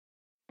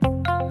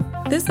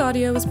This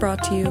audio is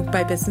brought to you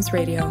by Business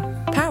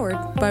Radio,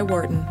 powered by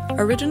Wharton,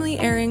 originally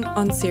airing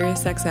on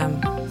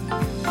SiriusXM.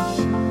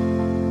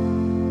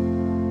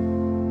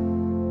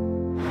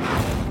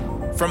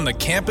 From the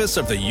campus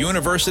of the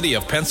University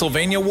of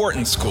Pennsylvania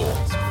Wharton School.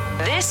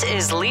 This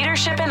is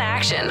Leadership in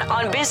Action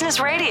on Business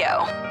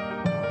Radio.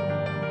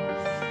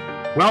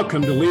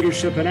 Welcome to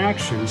Leadership in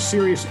Action,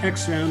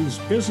 SiriusXM's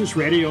Business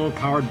Radio,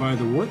 powered by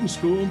the Wharton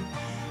School.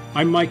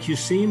 I'm Mike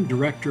Hussine,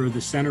 Director of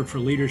the Center for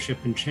Leadership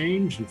and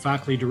Change and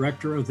Faculty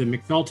Director of the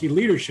McNulty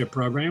Leadership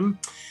Program.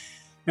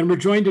 And we're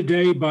joined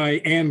today by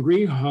Anne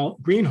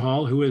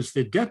Greenhall, who is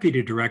the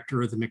Deputy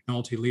Director of the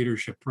McNulty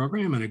Leadership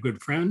Program and a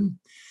good friend.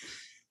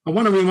 I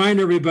want to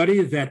remind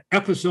everybody that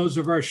episodes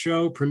of our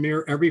show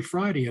premiere every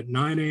Friday at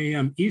 9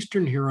 a.m.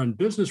 Eastern here on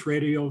Business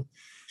Radio,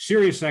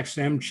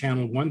 SiriusXM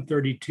Channel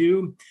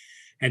 132.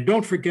 And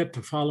don't forget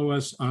to follow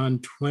us on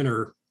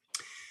Twitter.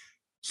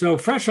 So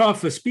fresh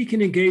off a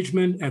speaking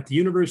engagement at the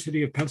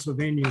University of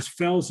Pennsylvania's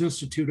Fels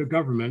Institute of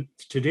Government,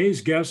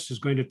 today's guest is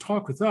going to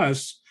talk with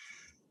us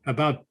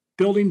about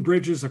building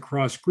bridges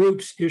across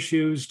groups,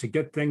 issues to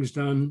get things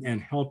done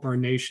and help our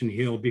nation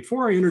heal.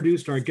 Before I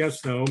introduce our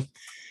guest, though,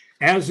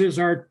 as is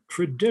our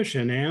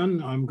tradition,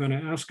 Anne, I'm going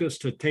to ask us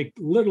to take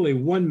literally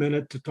 1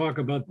 minute to talk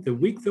about the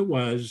week that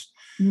was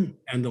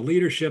and the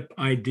leadership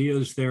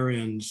ideas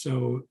therein.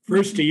 So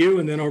first to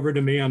you and then over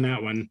to me on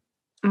that one.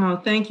 Oh,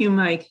 thank you,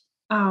 Mike.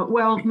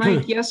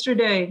 Mike,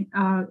 yesterday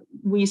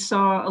we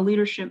saw a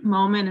leadership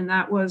moment, and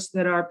that was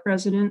that our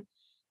president,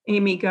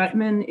 Amy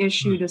Gutmann,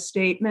 issued a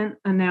statement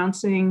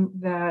announcing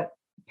that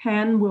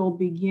Penn will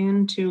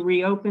begin to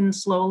reopen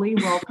slowly,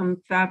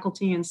 welcome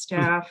faculty and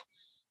staff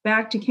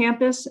back to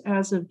campus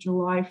as of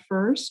July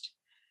 1st,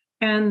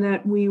 and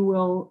that we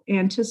will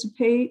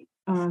anticipate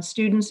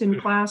students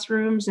in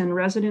classrooms and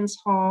residence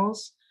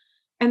halls,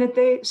 and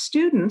that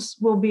students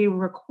will be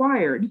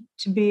required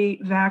to be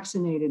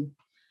vaccinated.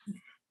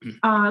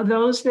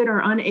 Those that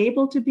are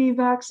unable to be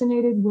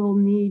vaccinated will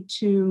need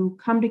to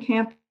come to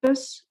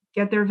campus,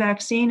 get their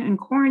vaccine, and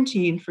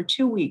quarantine for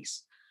 2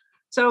 weeks.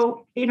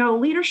 So,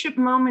 leadership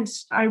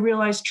moments, I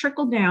realize,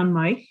 trickle down,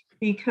 Mike,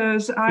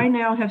 because I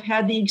now have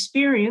had the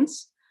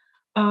experience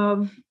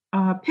of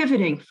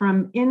pivoting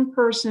from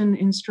in-person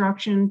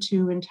instruction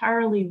to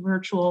entirely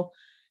virtual.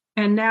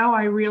 And now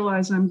I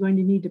realize I'm going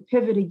to need to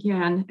pivot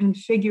again and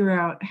figure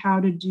out how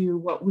to do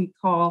what we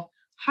call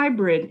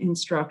hybrid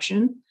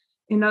instruction.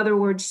 In other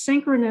words,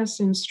 synchronous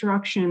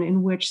instruction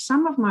in which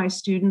some of my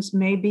students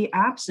may be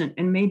absent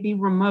and may be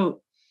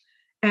remote,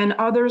 and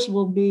others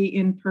will be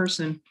in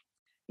person.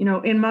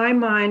 In my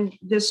mind,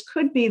 this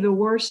could be the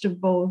worst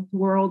of both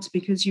worlds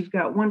because you've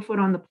got one foot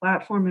on the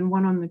platform and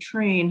one on the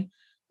train.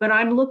 But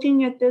I'm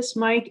looking at this,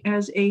 Mike,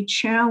 as a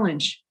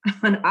challenge,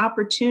 an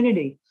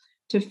opportunity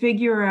to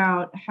figure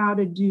out how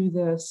to do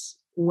this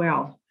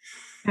well.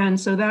 And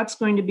so that's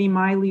going to be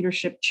my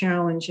leadership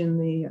challenge in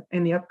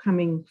the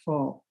upcoming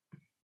fall.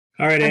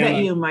 All right, How Anna,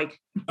 about you, Mike?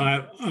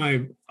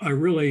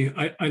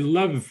 I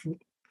love,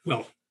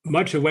 well,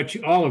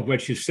 all of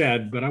what you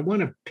said, but I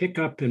want to pick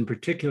up in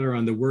particular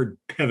on the word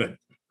pivot.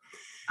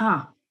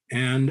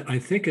 And I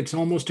think it's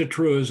almost a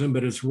truism,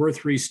 but it's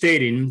worth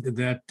restating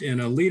that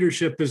in a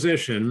leadership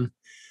position,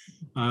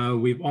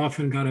 we've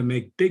often got to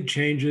make big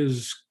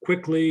changes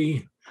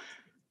quickly.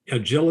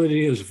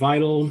 Agility is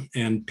vital,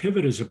 and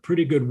pivot is a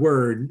pretty good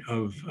word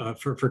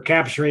for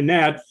capturing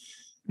that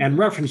and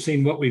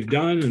referencing what we've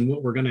done and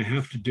what we're going to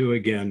have to do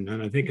again.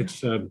 And I think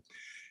it's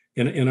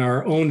in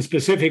our own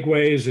specific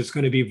ways, it's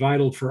going to be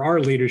vital for our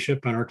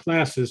leadership and our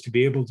classes to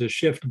be able to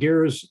shift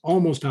gears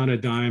almost on a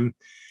dime.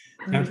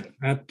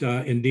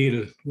 That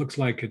indeed looks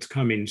like it's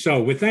coming.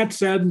 So with that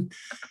said,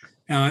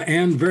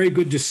 Anne, very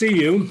good to see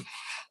you.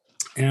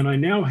 And I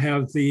now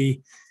have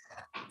the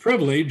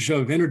privilege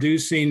of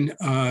introducing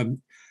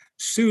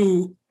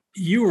Sue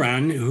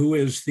Urahn, who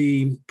is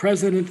the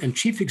President and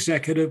Chief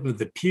Executive of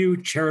the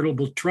Pew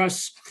Charitable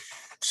Trust.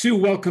 Sue,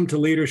 welcome to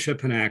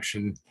Leadership in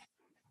Action.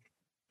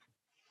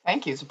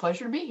 Thank you. It's a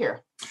pleasure to be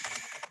here.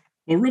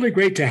 Well, really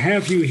great to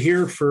have you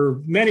here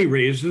for many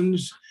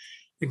reasons,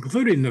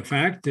 including the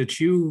fact that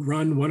you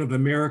run one of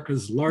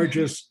America's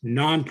largest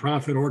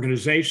nonprofit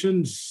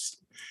organizations,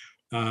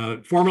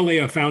 formerly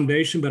a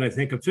foundation, but I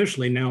think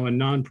officially now a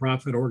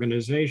nonprofit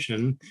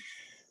organization,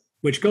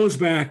 which goes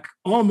back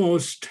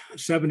almost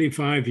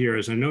 75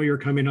 years. I know you're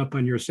coming up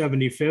on your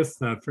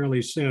 75th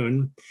fairly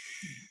soon.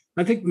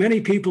 I think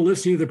many people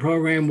listening to the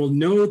program will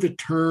know the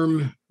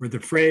term or the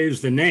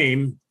phrase, the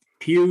name,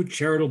 Pew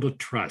Charitable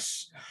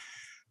Trust.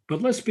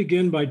 But let's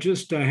begin by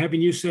just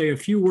having you say a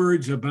few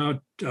words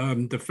about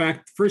the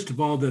fact, first of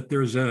all, that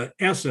there's a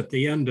S at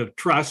the end of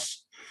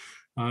trust,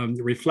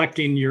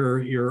 reflecting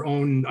your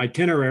own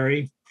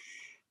itinerary.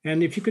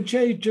 And if you could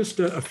say just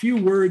a few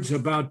words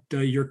about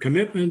your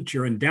commitment,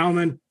 your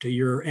endowment,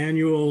 your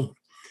annual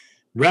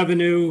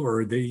revenue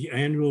or the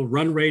annual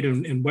run rate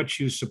and what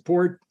you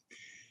support,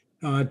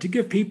 to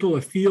give people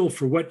a feel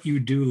for what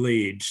you do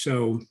lead.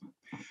 So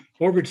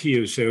over to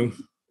you, Sue.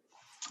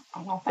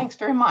 Well, thanks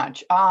very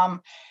much.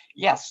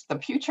 Yes, the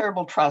Pew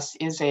Charitable Trust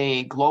is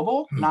a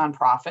global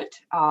nonprofit.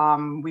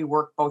 We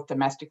work both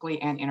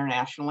domestically and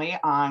internationally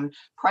on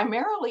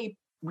primarily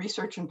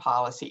research and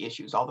policy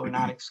issues, although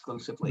not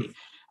exclusively.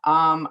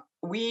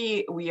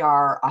 We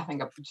are, I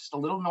think, just a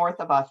little north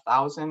of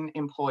 1,000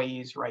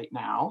 employees right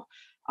now.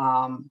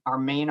 Our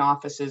main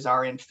offices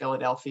are in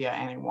Philadelphia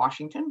and in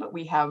Washington, but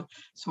we have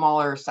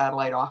smaller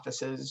satellite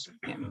offices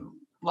in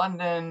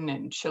London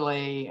and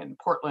Chile and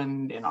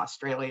Portland in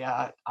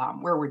Australia,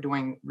 where we're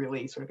doing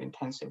really sort of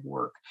intensive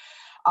work.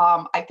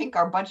 I think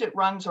our budget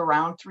runs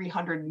around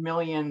 $300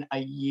 million a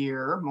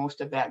year.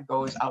 Most of that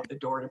goes out the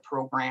door to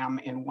program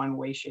in one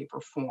way, shape,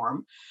 or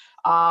form.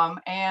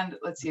 And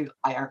let's see,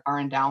 our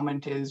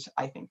endowment is,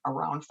 I think,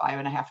 around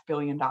 $5.5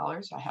 billion.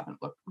 I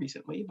haven't looked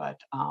recently, but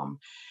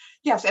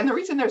yes. And the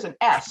reason there's an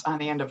S on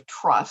the end of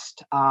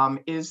trust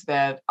is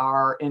that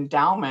our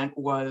endowment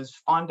was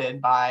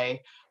funded by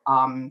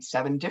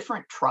 7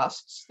 different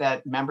trusts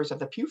that members of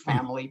the Pew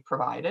family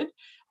provided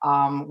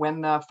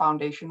when the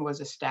foundation was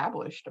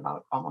established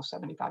about almost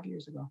 75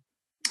 years ago.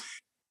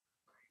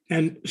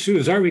 And Sue,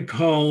 as I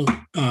recall,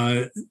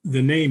 the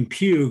name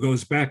Pew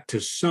goes back to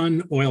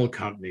Sun Oil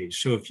Company.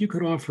 So if you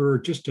could offer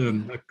just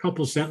a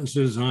couple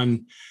sentences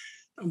on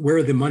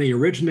where the money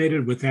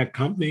originated with that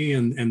company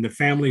and the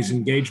family's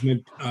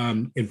engagement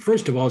in,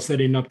 first of all,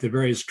 setting up the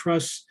various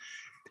trusts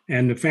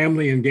and the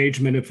family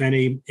engagement, if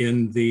any,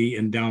 in the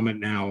endowment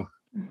now.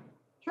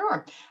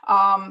 Sure.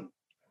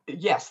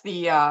 Yes,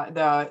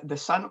 the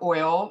Sun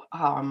Oil,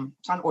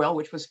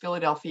 which was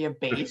Philadelphia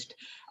based,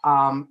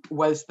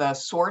 was the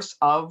source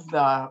of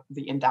the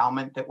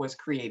endowment that was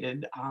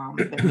created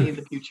that made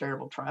the Pew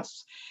Charitable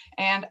Trusts.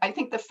 And I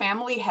think the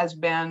family has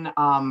been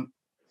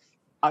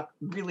a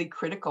really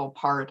critical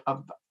part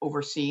of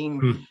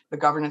overseeing the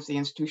governance of the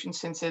institution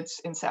since its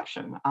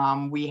inception.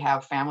 We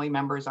have family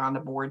members on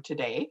the board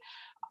today.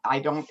 I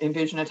don't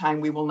envision a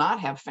time we will not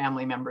have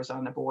family members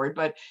on the board,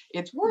 but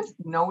it's worth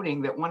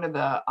noting that one of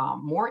the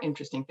more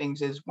interesting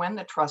things is when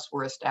the trusts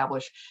were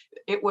established,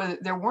 there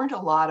weren't a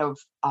lot of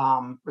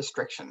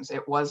restrictions.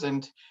 There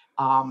wasn't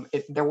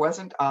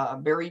a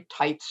very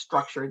tight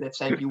structure that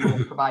said you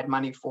will provide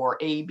money for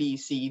A, B,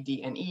 C,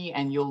 D, and E,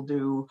 and you'll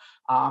do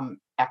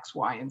X,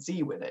 Y, and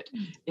Z with it.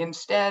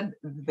 Instead,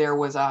 there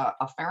was a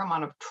fair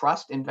amount of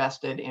trust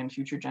invested in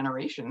future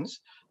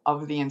generations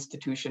of the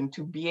institution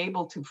to be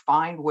able to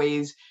find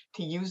ways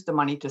to use the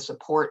money to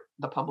support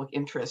the public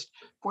interest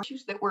for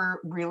issues that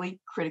were really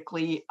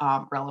critically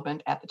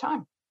relevant at the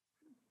time.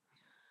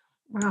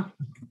 Wow.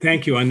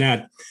 Thank you on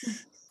that.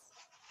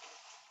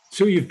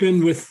 So you've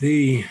been with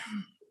the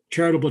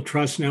Charitable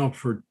Trust now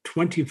for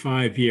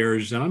 25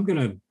 years, and I'm going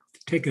to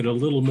take it a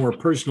little more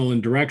personal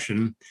in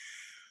direction.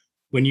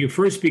 When you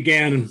first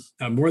began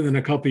more than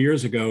a couple of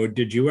years ago,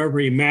 did you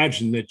ever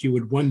imagine that you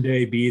would one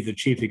day be the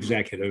chief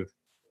executive?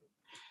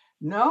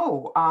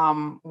 No,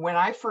 when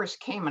I first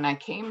came, and I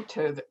came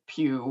to the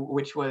Pew,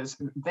 which was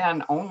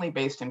then only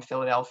based in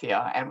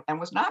Philadelphia and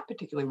was not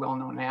particularly well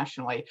known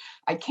nationally,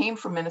 I came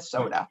from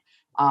Minnesota.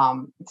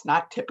 It's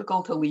not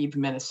typical to leave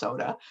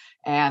Minnesota,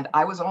 and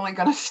I was only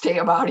going to stay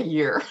about a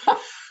year.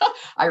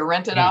 I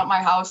rented out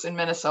my house in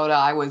Minnesota.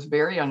 I was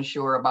very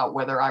unsure about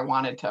whether I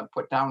wanted to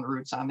put down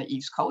roots on the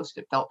East Coast.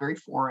 It felt very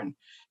foreign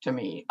to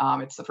me.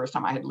 It's the first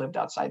time I had lived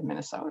outside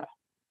Minnesota.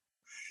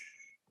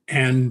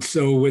 And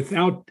so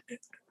without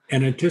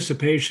an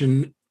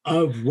anticipation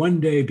of one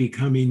day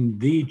becoming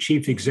the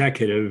chief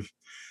executive,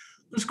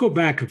 let's go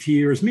back a few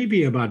years,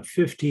 maybe about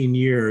 15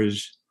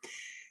 years.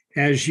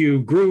 As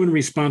you grew in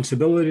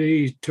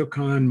responsibility, took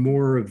on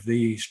more of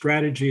the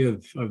strategy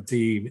of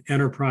the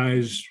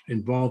enterprise,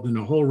 involved in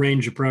a whole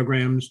range of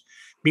programs.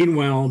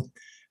 Meanwhile,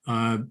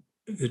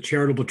 the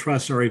charitable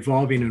trusts are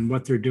evolving in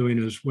what they're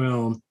doing as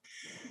well.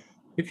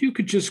 If you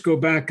could just go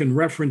back and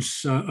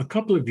reference a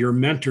couple of your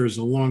mentors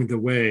along the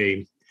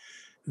way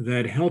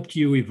that helped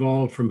you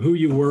evolve from who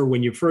you were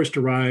when you first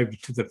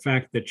arrived to the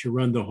fact that you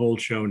run the whole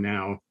show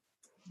now.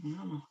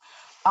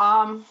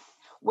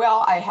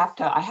 Well, I have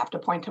to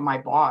point to my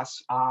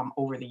boss.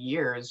 Over the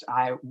years,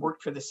 I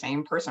worked for the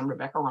same person,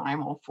 Rebecca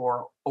Reimel,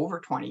 for over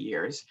 20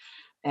 years.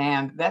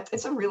 And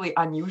it's a really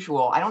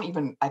unusual, I don't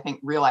even, I think,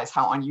 realize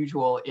how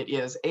unusual it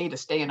is, A, to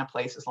stay in a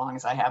place as long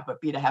as I have,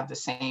 but B, to have the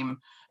same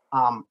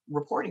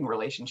reporting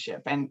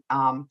relationship. And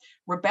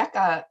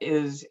Rebecca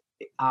is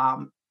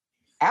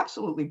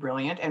absolutely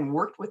brilliant and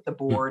worked with the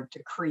board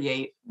to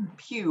create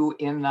Pew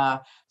in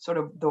the sort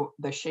of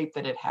the shape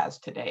that it has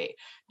today,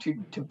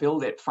 to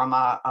build it from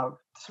a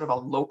sort of a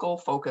local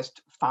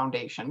focused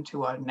foundation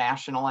to a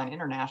national and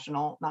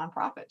international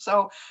nonprofit.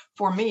 So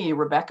for me,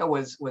 Rebecca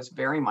was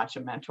very much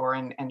a mentor,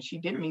 and she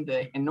did me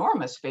the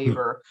enormous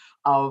favor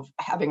of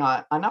having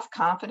enough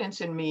confidence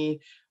in me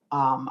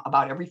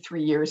about every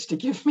 3 years to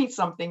give me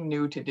something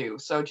new to do.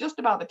 So just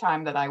about the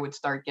time that I would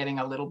start getting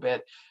a little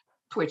bit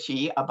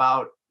twitchy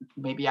about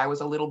maybe I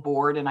was a little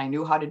bored and I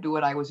knew how to do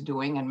what I was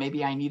doing, and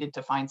maybe I needed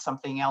to find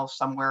something else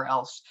somewhere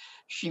else,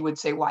 she would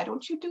say, why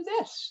don't you do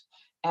this?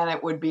 And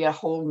it would be a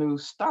whole new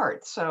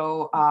start.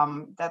 So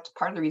that's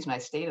part of the reason I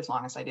stayed as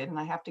long as I did. And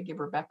I have to give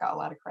Rebecca a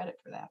lot of credit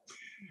for that.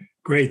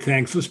 Great,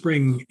 thanks. Let's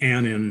bring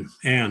Ann in.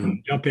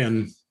 Ann, jump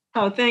in.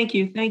 Oh, thank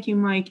you. Thank you,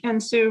 Mike.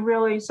 And Sue,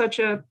 really such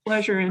a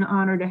pleasure and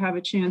honor to have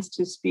a chance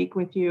to speak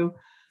with you.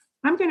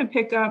 I'm going to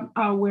pick up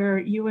where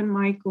you and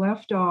Mike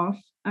left off,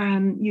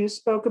 and you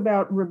spoke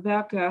about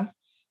Rebecca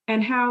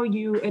and how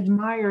you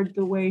admired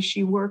the way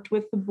she worked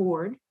with the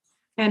board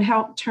and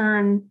helped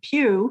turn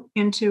Pew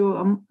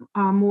into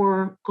a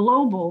more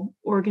global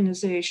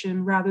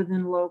organization rather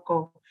than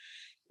local.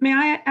 May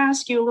I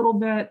ask you a little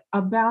bit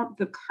about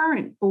the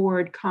current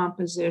board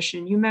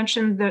composition? You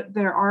mentioned that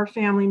there are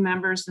family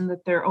members and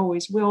that there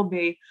always will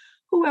be.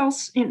 Who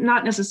else,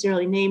 not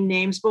necessarily name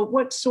names, but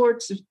what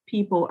sorts of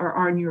people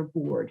are on your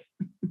board?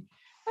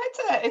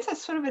 It's a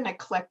sort of an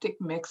eclectic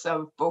mix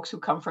of folks who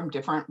come from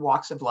different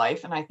walks of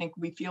life. And I think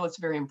we feel it's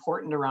very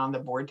important around the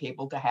board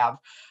table to have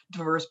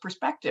diverse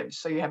perspectives.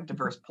 So you have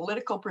diverse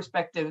political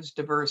perspectives,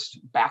 diverse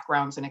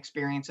backgrounds and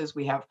experiences.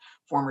 We have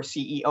former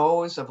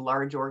CEOs of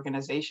large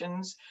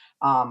organizations.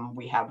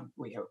 We have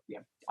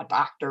a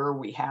doctor,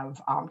 we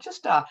have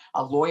just a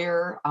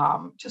lawyer,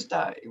 just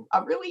a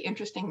really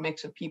interesting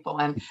mix of people.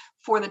 And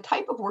for the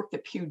type of work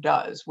that Pew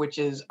does, which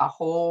is a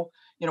whole,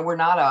 we're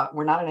not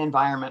an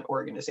environment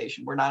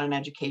organization, we're not an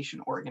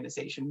education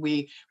organization.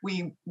 We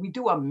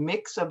do a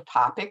mix of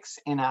topics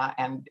and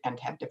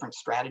have different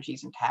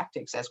strategies and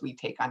tactics as we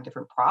take on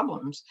different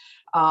problems.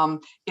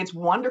 It's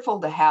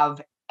wonderful to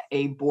have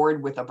a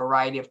board with a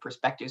variety of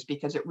perspectives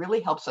because it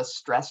really helps us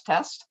stress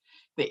test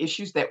the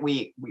issues that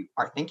we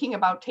are thinking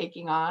about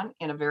taking on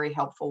in a very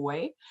helpful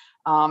way.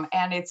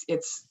 And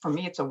it's for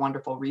me, it's a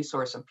wonderful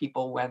resource of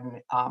people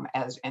when,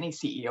 as any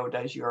CEO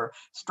does, you're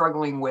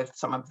struggling with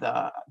some of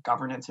the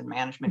governance and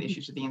management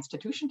issues of the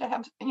institution, to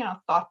have,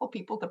 thoughtful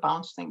people to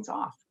bounce things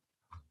off.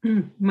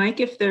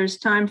 Mike, if there's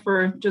time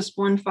for just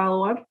one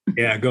follow-up.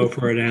 Yeah, go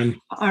for it, Ann.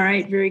 All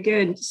right, very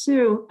good.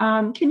 Sue,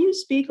 can you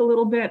speak a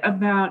little bit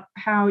about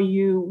how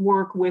you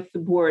work with the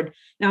board?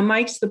 Now,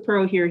 Mike's the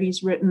pro here.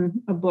 He's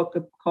written a book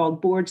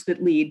called Boards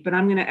That Lead, but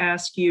I'm going to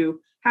ask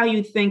you how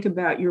you think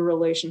about your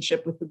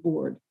relationship with the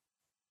board.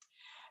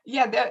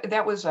 Yeah,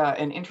 that was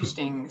an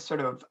interesting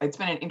it's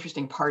been an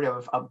interesting part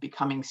of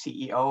becoming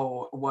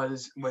CEO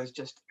was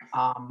just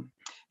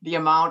the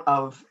amount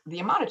of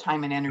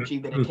time and energy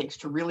that it takes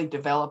to really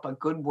develop a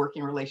good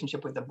working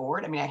relationship with the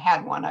board. I mean, I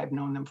had one, I've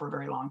known them for a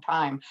very long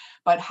time,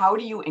 but how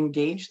do you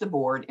engage the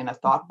board in a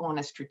thoughtful and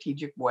a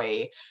strategic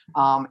way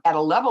at a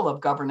level of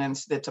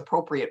governance that's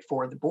appropriate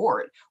for the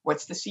board?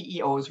 What's the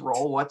CEO's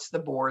role? What's the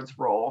board's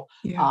role?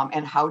 Yeah.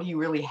 And how do you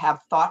really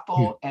have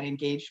thoughtful and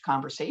engaged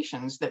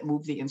conversations that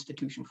move the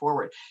institution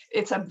forward?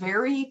 It's a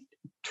very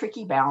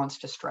tricky balance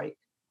to strike.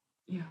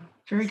 Yeah,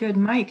 very good.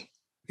 Mike.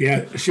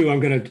 Yeah, Sue,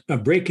 I'm going to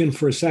break in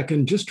for a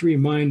second just to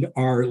remind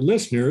our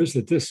listeners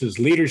that this is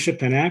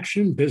Leadership in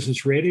Action,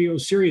 Business Radio,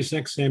 Sirius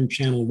XM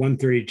Channel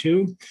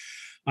 132.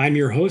 I'm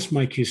your host,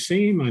 Mike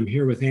Useem. I'm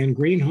here with Ann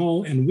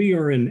Greenhall, and we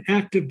are in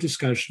active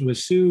discussion with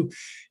Sue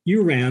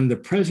Urahn, the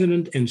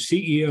President and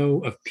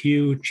CEO of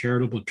Pew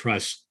Charitable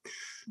Trust.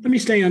 Let me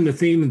stay on the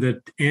theme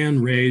that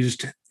Ann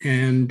raised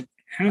and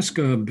ask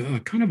a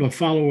kind of a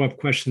follow-up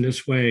question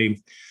this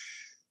way.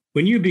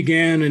 When you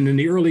began and in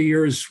the early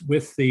years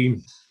with the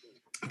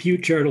Pew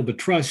Charitable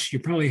Trust, you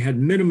probably had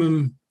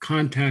minimum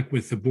contact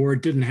with the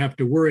board, didn't have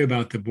to worry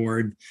about the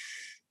board.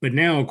 But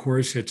now, of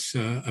course, it's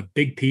a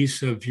big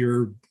piece of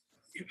your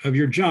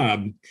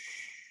job.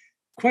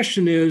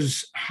 Question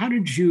is, how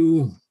did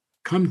you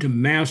come to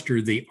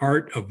master the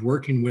art of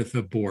working with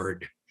a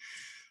board?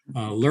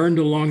 Learned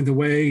along the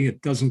way.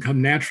 It doesn't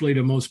come naturally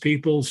to most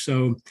people.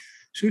 So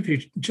if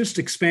you just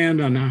expand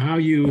on how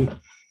you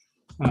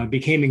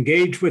became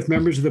engaged with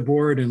members of the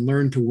board and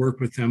learned to work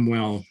with them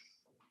well.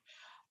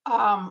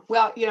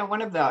 Well,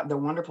 one of the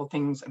wonderful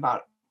things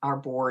about our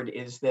board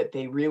is that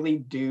they really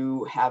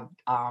do have,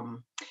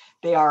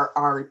 they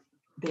are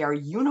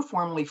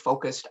uniformly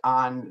focused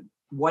on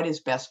what is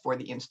best for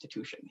the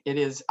institution. It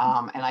is,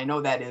 and I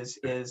know that is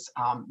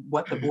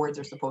what the boards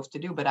are supposed to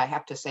do, but I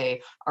have to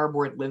say our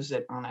board lives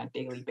it on a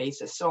daily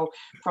basis. So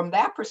from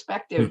that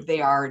perspective,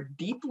 they are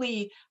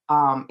deeply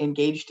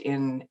engaged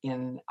in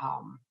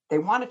they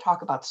want to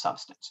talk about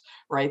substance,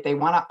 right? They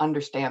want to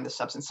understand the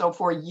substance. So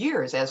for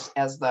years, as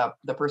the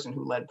person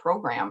who led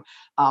program,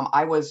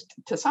 I was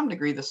to some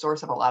degree the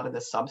source of a lot of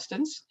the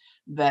substance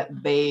that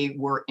they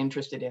were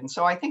interested in.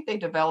 So I think they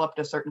developed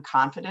a certain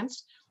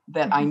confidence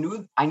that I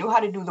knew how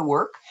to do the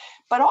work,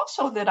 but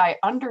also that I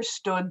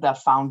understood the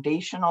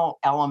foundational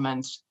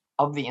elements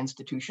of the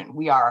institution.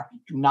 We are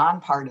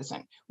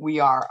nonpartisan. We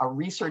are a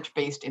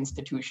research-based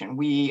institution.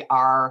 We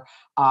are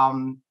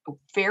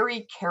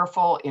very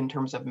careful in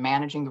terms of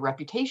managing the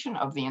reputation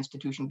of the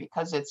institution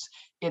because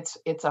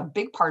it's a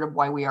big part of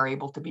why we are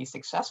able to be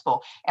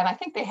successful. And I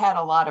think they had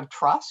a lot of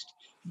trust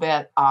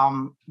that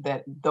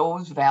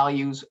those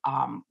values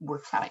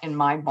were kind of in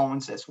my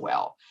bones as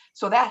well.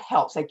 So that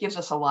helps. That gives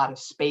us a lot of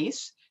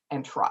space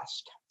and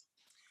trust.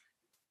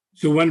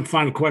 So one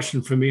final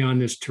question for me on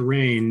this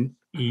terrain.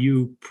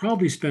 You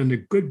probably spend a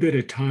good bit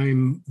of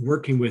time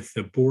working with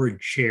the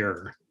board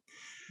chair.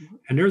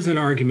 And there's an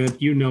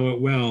argument, you know it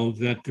well,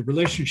 that the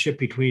relationship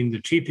between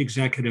the chief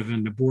executive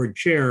and the board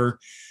chair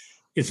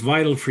is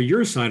vital for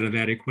your side of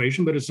that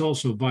equation, but it's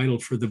also vital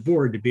for the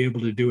board to be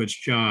able to do its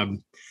job.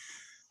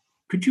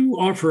 Could you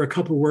offer a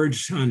couple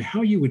words on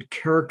how you would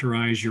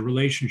characterize your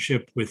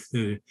relationship with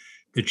the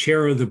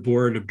chair of the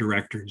board of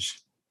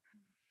directors?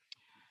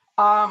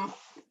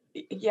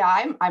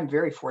 Yeah, I'm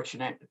very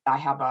fortunate. I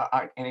have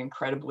an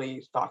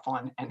incredibly thoughtful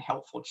and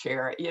helpful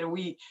chair.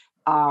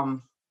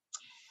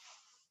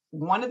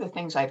 One of the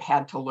things I've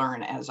had to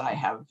learn as I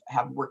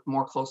have worked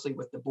more closely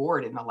with the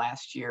board in the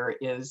last year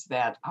is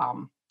that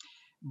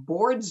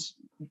boards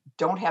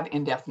don't have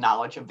in-depth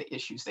knowledge of the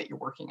issues that you're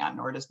working on,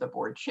 nor does the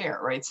board chair,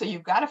 right? So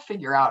you've got to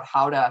figure out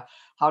how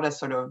to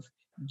sort of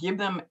give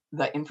them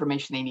the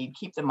information they need,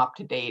 keep them up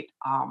to date,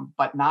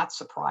 but not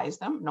surprise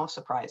them, no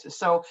surprises.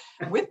 So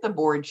with the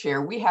board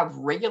chair, we have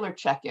regular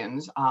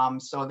check-ins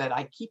so that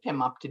I keep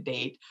him up to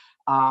date.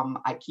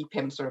 I keep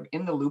him sort of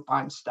in the loop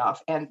on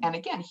stuff. And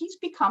again,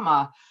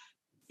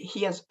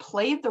 he has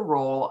played the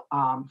role,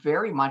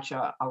 very much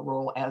a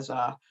role as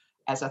a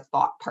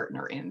thought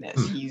partner in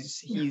this.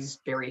 He's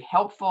very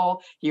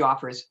helpful. He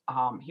offers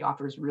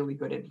really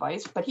good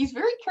advice, but he's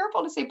very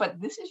careful to say, but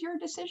this is your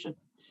decision,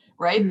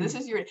 right?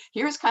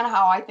 Here's kind of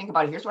how I think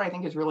about it. Here's what I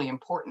think is really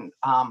important.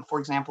 For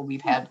example,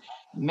 we've had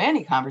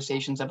many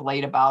conversations of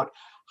late about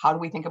how do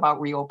we think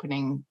about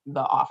reopening the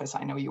office?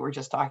 I know you were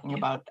just talking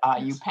about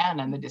UPenn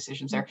and the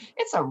decisions there.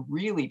 It's a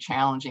really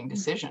challenging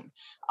decision.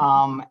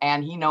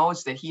 And he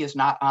knows that he is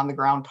not on the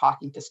ground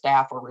talking to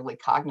staff or really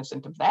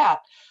cognizant of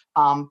that.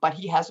 But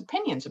he has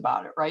opinions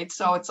about it, right?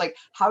 So it's like,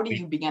 how do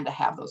you begin to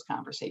have those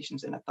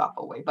conversations in a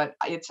thoughtful way? But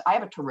I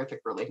have a terrific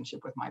relationship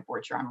with my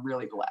board chair. I'm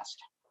really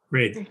blessed.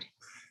 Great.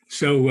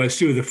 So,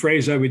 Sue, the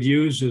phrase I would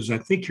use is, I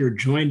think you're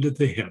joined at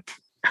the hip.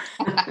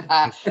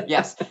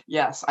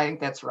 Yes, I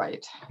think that's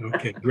right.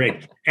 Okay,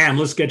 great. Anne,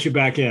 let's get you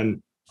back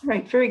in.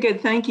 Right, very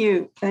good. Thank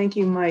you,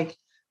 Mike.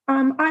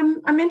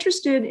 I'm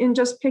interested in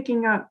just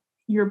picking up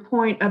your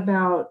point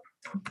about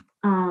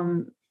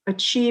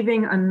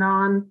achieving a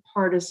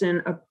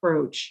nonpartisan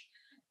approach,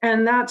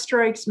 and that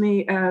strikes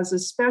me as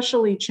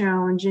especially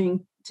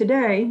challenging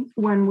today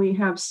when we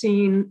have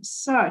seen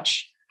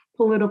such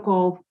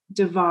political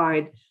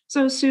divide.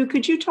 So, Sue,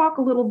 could you talk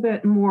a little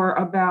bit more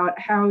about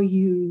how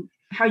you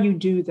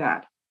do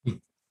that?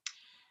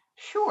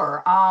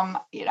 Sure.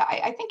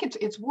 I think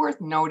it's worth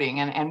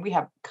noting, and we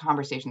have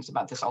conversations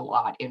about this a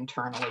lot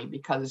internally,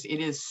 because it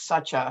is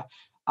such a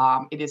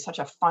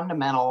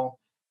fundamental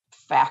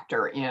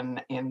factor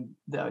in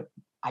the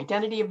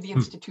identity of the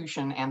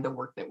institution and the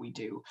work that we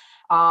do.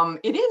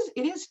 It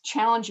is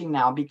challenging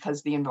now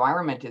because the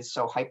environment is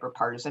so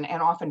hyperpartisan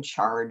and often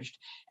charged,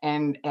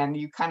 and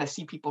you kind of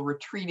see people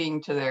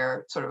retreating to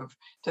their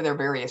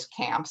various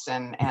camps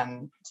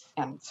and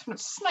sort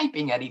of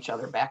sniping at each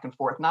other back and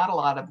forth. Not a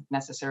lot of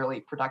necessarily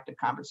productive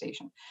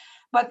conversation.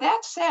 But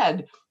that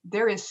said,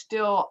 there's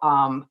still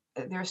a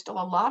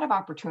lot of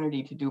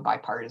opportunity to do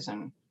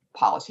bipartisan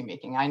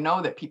policymaking. I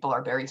know that people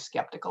are very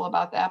skeptical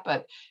about that,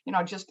 but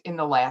just in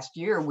the last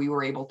year, we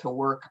were able to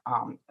work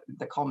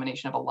the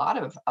culmination of a lot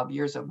of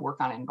years of work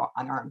on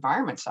our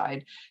environment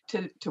side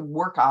to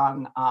work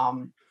on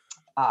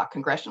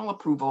congressional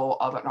approval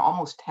of an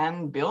almost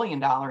 $10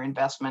 billion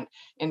investment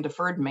in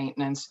deferred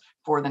maintenance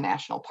for the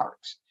national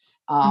parks.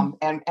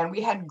 And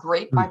we had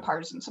great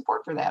bipartisan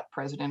support for that.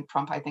 President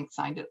Trump, I think,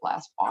 signed it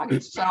last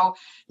August. So,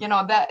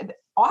 that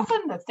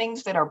often the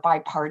things that are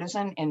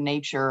bipartisan in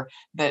nature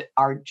that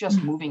are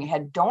just moving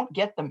ahead don't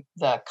get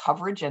the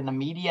coverage and the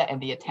media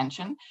and the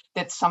attention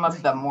that some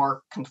of the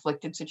more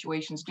conflicted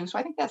situations do. So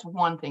I think that's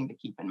one thing to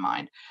keep in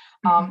mind.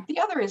 The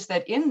other is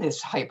that in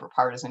this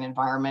hyperpartisan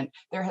environment,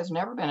 there has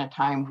never been a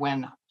time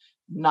when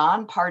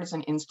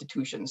nonpartisan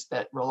institutions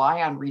that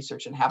rely on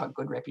research and have a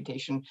good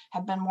reputation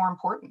have been more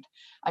important.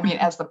 I mean,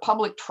 as the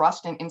public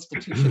trust in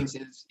institutions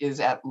is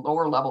at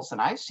lower levels than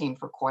I've seen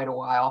for quite a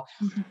while,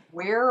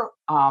 where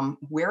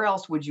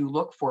else would you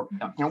look for,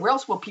 where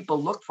else will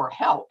people look for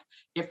help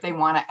if they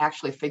want to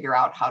actually figure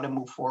out how to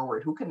move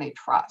forward? Who can they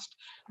trust?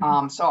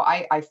 So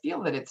I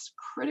feel that it's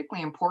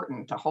critically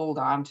important to hold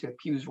on to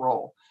Pew's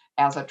role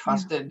as a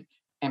trusted,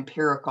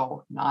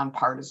 empirical,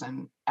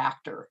 nonpartisan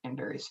actor in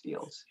various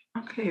fields.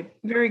 Okay,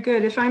 very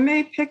good. If I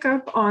may pick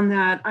up on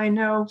that, I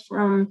know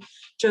from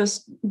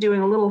just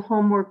doing a little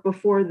homework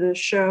before the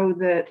show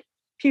that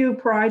Pew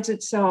prides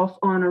itself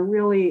on a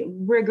really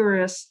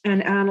rigorous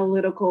and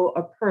analytical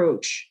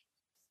approach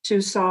to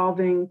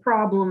solving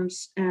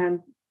problems and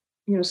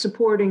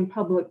supporting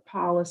public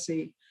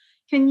policy.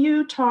 Can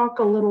you talk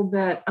a little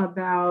bit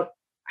about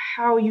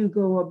how you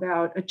go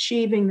about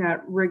achieving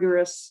that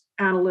rigorous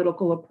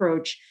analytical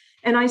approach?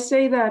 And I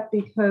say that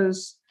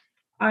because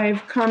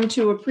I've come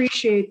to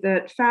appreciate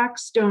that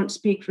facts don't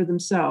speak for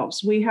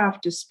themselves. We have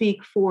to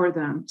speak for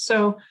them.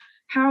 So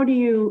how do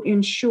you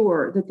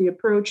ensure that the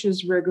approach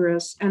is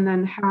rigorous? And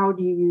then how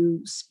do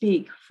you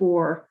speak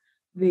for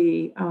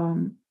the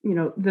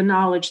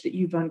knowledge that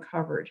you've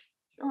uncovered?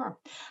 Sure.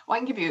 Well, I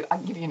can give you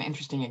an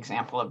interesting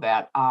example of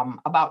that.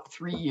 About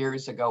 3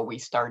 years ago, we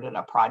started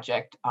a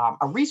project,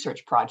 a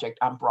research project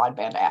on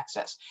broadband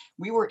access.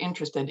 We were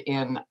interested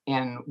in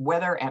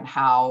whether and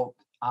how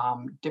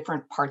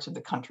different parts of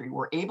the country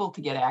were able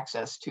to get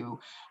access to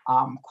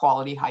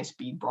quality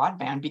high-speed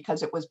broadband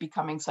because it was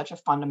becoming such a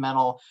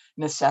fundamental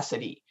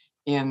necessity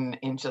in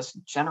just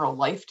general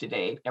life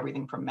today,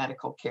 everything from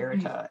medical care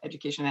to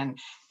education,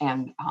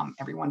 and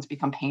everyone's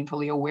become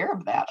painfully aware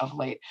of that of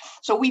late.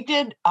 So we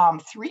did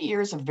 3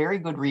 years of very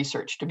good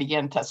research to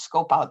begin to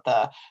scope out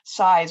the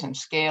size and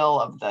scale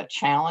of the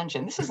challenge.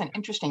 And this is an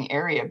interesting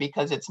area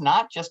because it's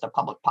not just a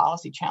public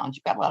policy challenge.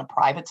 You've got a lot of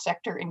private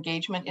sector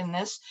engagement in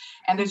this,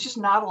 and there's just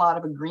not a lot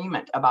of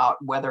agreement about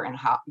whether and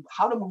how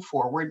to move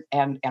forward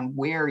and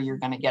where you're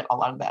going to get a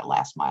lot of that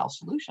last mile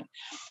solution.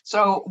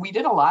 So we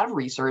did a lot of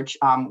research.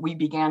 We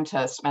began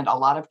to spend a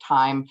lot of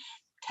time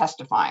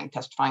testifying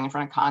in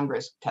front of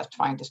Congress,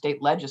 testifying to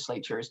state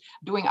legislatures,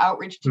 doing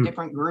outreach to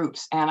different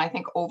groups. And I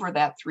think over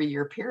that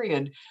 3-year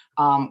period,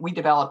 we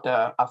developed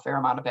a fair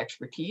amount of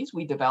expertise.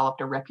 We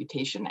developed a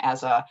reputation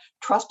as a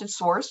trusted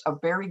source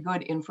of very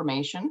good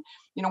information.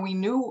 You know, we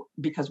knew,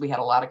 because we had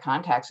a lot of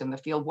contacts in the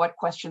field, what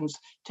questions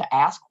to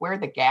ask, where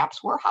the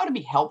gaps were, how to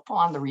be helpful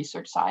on the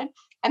research side.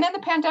 And then the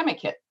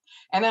pandemic hit.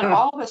 And then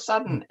all of a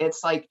sudden,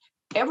 it's like,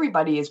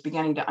 everybody is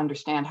beginning to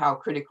understand how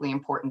critically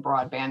important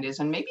broadband is.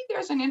 And maybe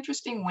there's an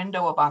interesting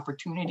window of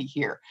opportunity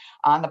here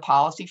on the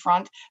policy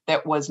front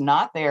that was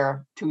not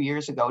there 2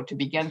 years ago to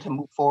begin to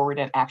move forward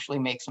and actually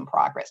make some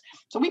progress.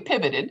 So we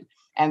pivoted,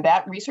 and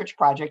that research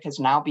project has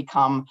now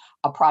become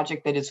a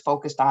project that is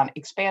focused on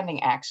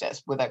expanding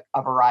access with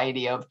a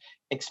variety of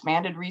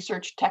expanded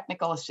research,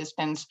 technical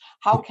assistance.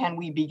 How can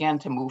we begin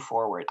to move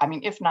forward? I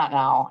mean, if not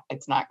now,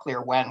 it's not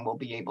clear when we'll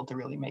be able to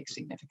really make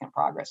significant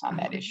progress on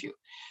that issue.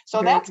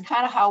 So that's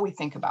kind of how we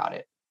think about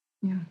it.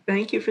 Yeah,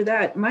 thank you for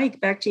that. Mike,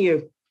 back to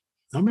you.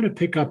 I'm going to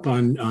pick up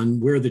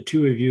on where the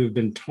two of you have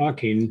been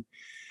talking,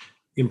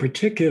 in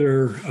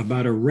particular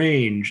about a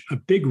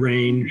big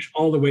range,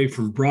 all the way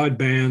from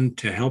broadband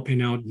to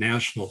helping out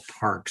national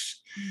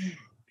parks.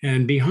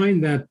 And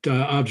behind that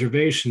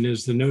observation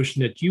is the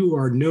notion that you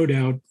are no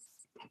doubt,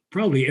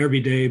 probably every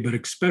day, but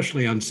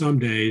especially on some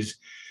days,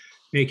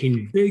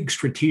 making big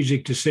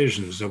strategic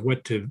decisions of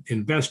what to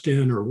invest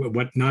in or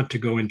what not to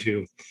go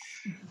into.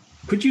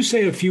 Could you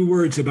say a few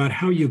words about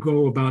how you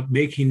go about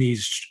making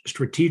these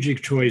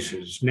strategic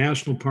choices,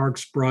 national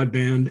parks,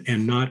 broadband,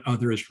 and not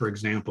others, for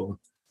example?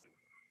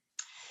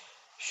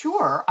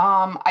 Sure.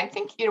 I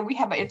think we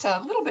have it's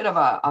a little bit of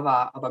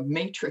a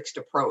matrixed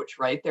approach,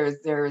 right?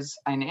 There's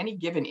in any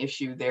given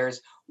issue, there's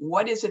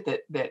what is it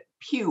that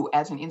Pew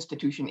as an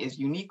institution is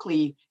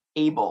uniquely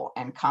able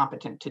and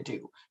competent to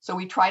do. So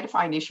we try to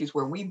find issues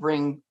where we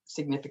bring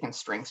significant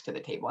strengths to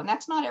the table, and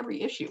that's not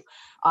every issue.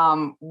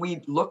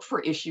 We look for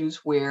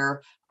issues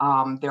where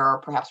there are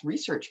perhaps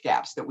research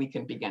gaps that we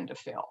can begin to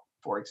fill.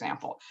 For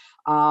example,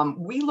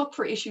 we look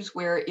for issues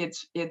where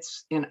it's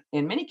in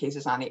many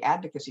cases on the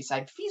advocacy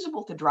side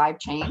feasible to drive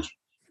change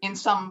in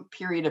some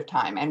period of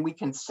time, and we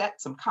can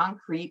set some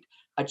concrete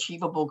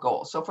achievable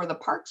goals. So for the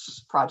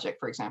Parks project,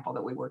 for example,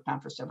 that we worked on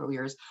for several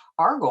years,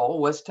 our goal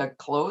was to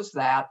close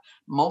that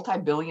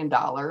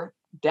multi-billion-dollar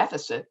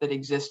deficit that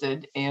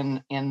existed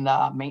in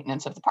the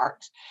maintenance of the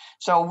parks.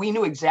 So we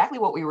knew exactly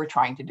what we were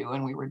trying to do,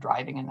 and we were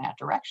driving in that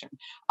direction.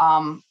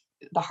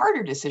 The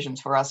harder decisions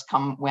for us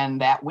come when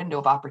that window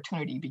of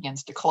opportunity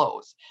begins to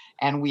close,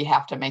 and we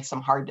have to make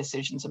some hard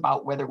decisions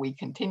about whether we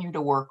continue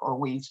to work or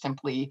we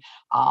simply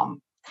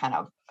kind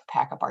of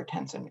pack up our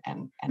tents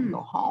and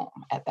go home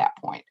at that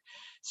point.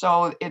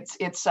 So it's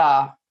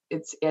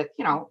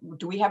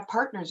do we have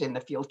partners in the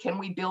field? Can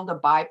we build a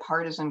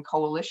bipartisan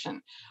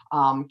coalition?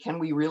 Can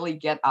we really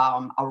get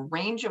a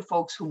range of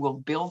folks who will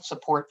build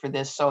support for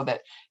this so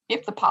that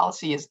if the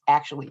policy is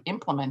actually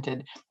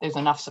implemented, there's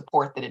enough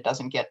support that it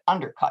doesn't get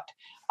undercut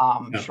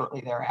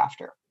shortly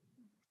thereafter?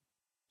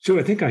 So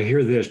I think I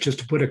hear this, just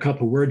to put a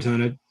couple words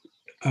on it.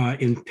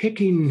 In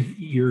picking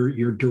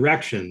your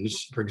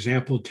directions, for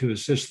example, to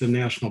assist the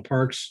national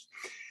parks,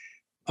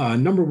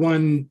 number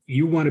one,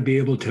 you want to be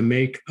able to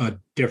make a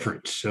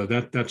difference. So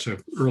that's an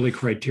early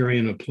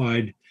criterion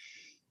applied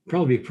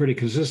probably pretty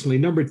consistently.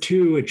 Number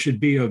two, it should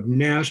be of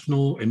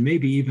national and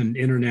maybe even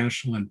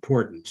international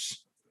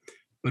importance,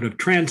 but of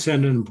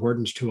transcendent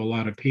importance to a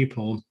lot of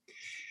people.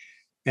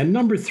 And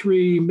number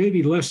three,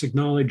 maybe less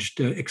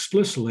acknowledged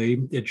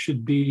explicitly, it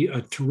should be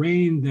a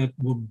terrain that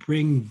will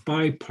bring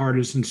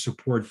bipartisan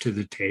support to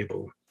the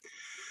table.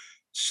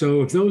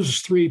 So if those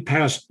three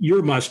pass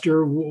your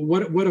muster,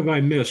 what have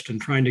I missed in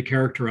trying to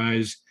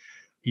characterize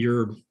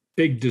your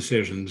big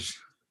decisions?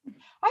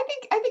 I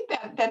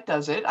think that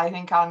does it. I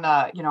think on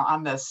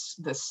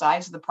the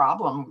size of the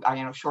problem,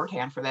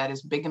 shorthand for that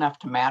is big enough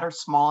to matter,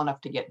 small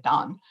enough to get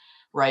done.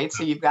 Right.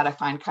 So you've got to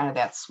find kind of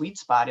that sweet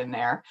spot in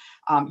there.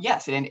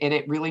 Yes, and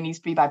it really needs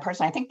to be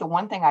bipartisan. I think the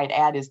one thing I'd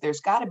add is there's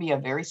got to be a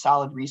very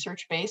solid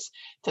research base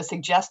to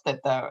suggest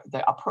that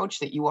the approach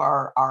that you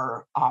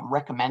are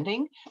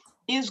recommending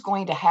is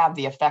going to have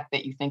the effect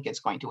that you think it's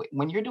going to.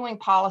 When you're doing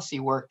policy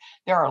work,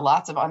 there are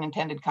lots of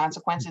unintended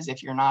consequences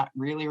if you're not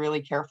really,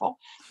 really careful.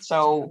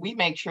 So we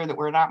make sure that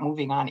we're not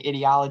moving on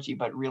ideology,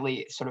 but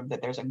really sort of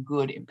that there's a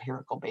good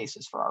empirical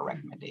basis for our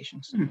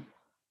recommendations.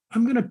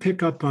 I'm going to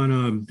pick up on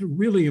a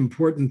really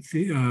important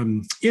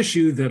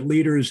issue that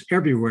leaders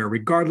everywhere,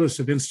 regardless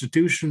of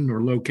institution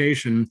or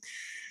location,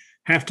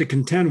 have to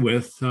contend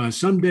with.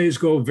 Some days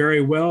go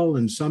very well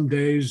and some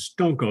days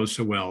don't go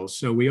so well.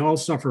 So we all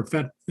suffer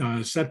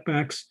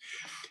setbacks.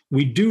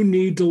 We do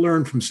need to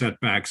learn from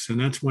setbacks, and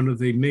that's one of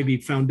the maybe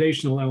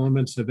foundational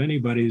elements of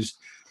anybody's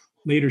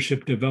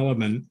leadership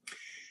development.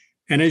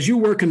 And as you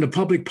work in the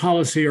public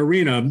policy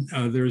arena,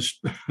 there's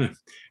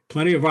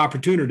plenty of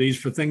opportunities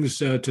for things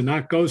to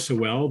not go so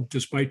well,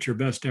 despite your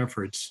best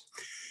efforts.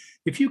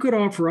 If you could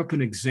offer up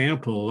an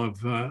example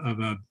of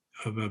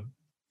a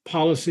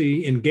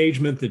policy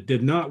engagement that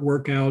did not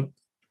work out,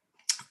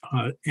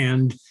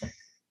 and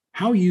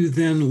how you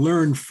then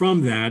learned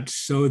from that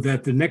so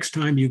that the next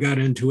time you got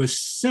into a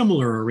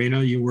similar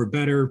arena, you were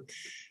better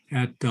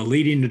at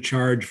leading the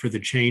charge for the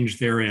change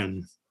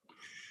therein.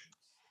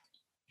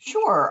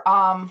 Sure.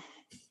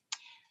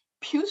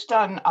 Pew's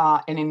done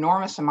an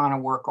enormous amount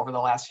of work over the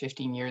last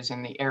 15 years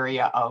in the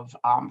area of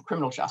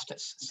criminal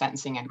justice,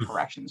 sentencing and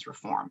corrections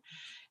reform.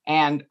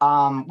 And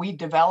we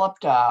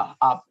developed a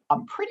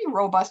pretty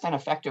robust and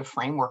effective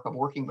framework of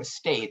working with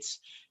states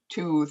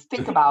to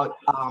think about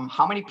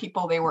how many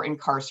people they were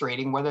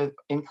incarcerating, whether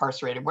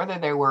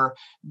there were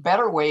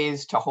better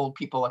ways to hold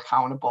people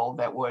accountable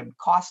that would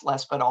cost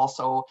less, but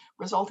also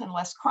result in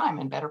less crime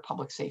and better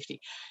public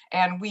safety.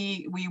 And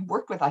we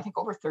worked with, I think,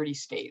 over 30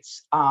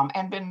 states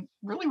and been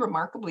really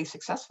remarkably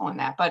successful in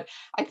that. But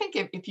I think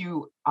if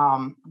you,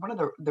 one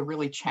of the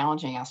really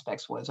challenging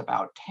aspects was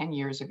about 10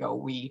 years ago,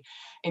 we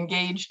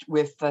engaged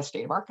with the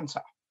state of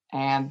Arkansas.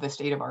 And the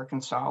state of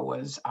Arkansas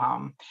was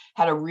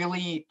had a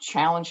really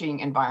challenging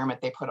environment.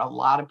 They put a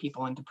lot of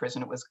people into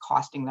prison. It was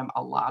costing them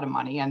a lot of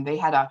money, and they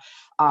had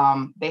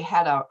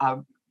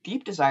a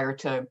deep desire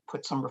to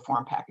put some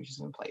reform packages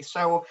in place.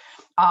 So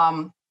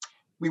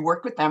we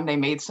worked with them. They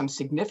made some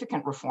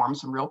significant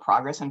reforms, some real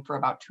progress, and for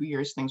about 2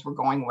 years, things were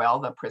going well.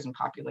 The prison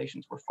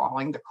populations were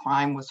falling, the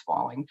crime was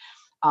falling,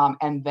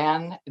 and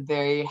then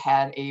they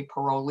had a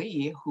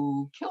parolee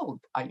who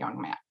killed a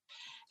young man.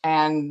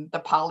 And the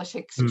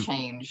politics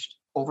changed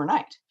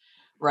overnight,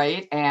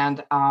 right?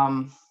 And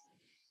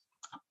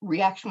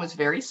reaction was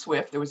very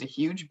swift. There was a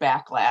huge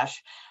backlash.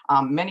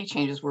 Many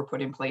changes were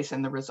put in place,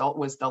 and the result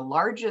was the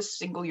largest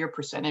single-year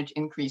percentage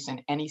increase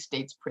in any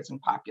state's prison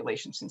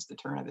population since the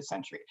turn of the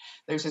century.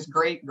 There's this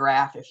great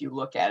graph, if you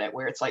look at it,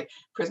 where it's like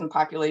prison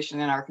population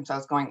in Arkansas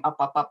is going up,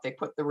 up, up. They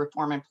put the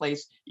reform in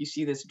place. You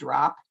see this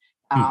drop.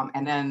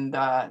 And then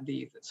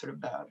the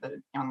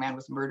young man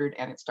was murdered,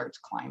 and it starts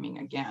climbing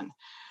again.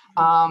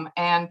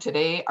 And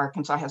today,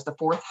 Arkansas has the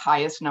fourth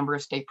highest number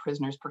of state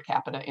prisoners per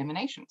capita in the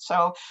nation.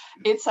 So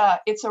it's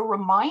a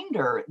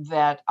reminder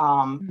that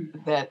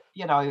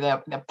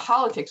the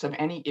politics of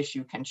any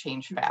issue can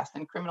change fast,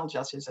 and criminal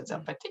justice is a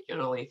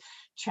particularly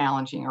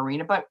challenging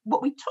arena. But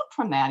what we took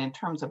from that in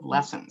terms of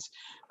lessons,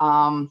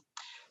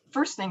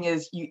 first thing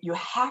is you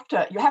have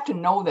to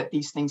know that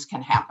these things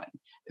can happen.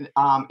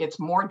 It's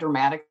more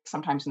dramatic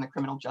sometimes in the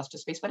criminal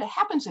justice space, but it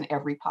happens in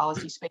every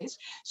policy space.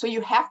 So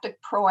you have to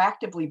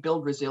proactively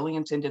build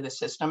resilience into the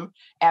system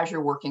as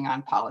you're working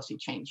on policy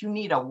change. You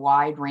need a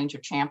wide range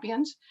of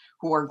champions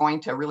who are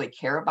going to really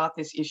care about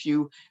this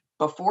issue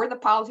before the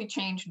policy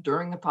change,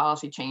 during the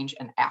policy change,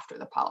 and after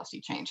the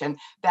policy change. And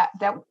that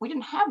we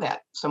didn't have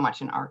that so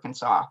much in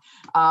Arkansas.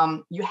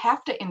 You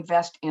have to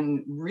invest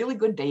in really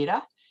good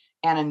data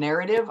and a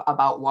narrative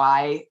about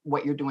why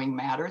what you're doing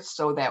matters,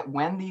 so that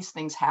when these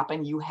things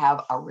happen, you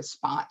have a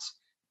response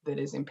that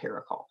is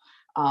empirical.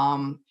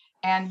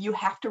 And you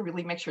have to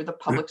really make sure the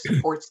public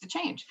supports the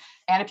change.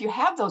 And if you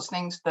have those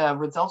things, the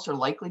results are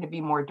likely to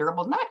be more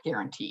durable, not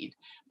guaranteed,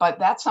 but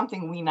that's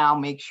something we now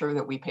make sure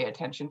that we pay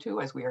attention to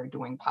as we are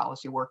doing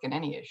policy work in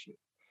any issue.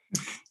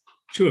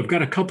 So I've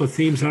got a couple of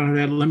themes out of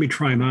that. Let me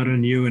try them out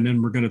on you, and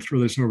then we're going to throw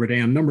this over to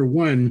Ann. Number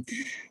one,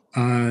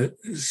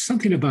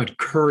 something about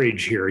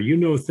courage here. You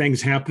know,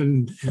 things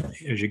happen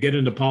as you get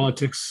into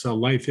politics.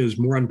 Life is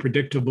more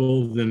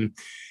unpredictable than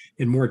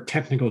in more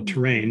technical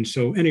terrain.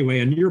 So anyway,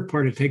 on your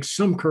part, it takes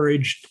some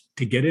courage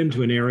to get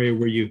into an area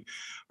where you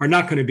are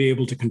not going to be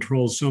able to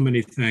control so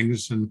many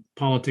things, and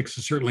politics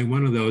is certainly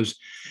one of those.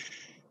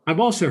 I've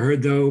also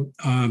heard, though,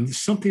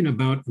 something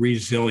about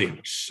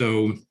resilience.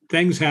 So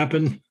things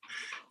happen.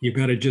 You've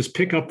got to just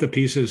pick up the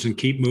pieces and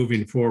keep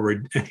moving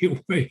forward.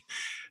 Anyway,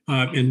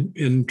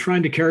 in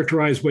trying to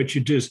characterize what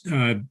you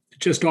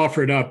just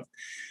offered up,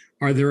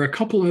 are there a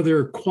couple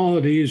other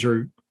qualities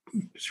or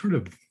sort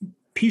of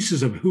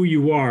pieces of who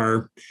you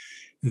are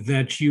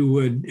that you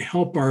would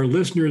help our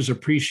listeners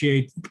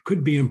appreciate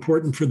could be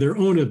important for their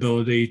own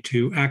ability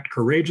to act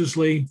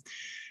courageously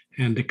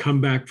and to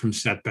come back from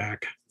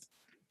setback?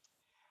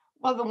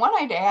 Well, the one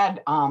I'd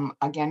add,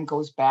 again,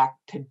 goes back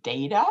to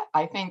data.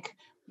 I think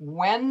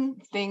when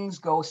things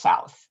go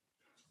south,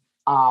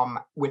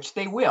 which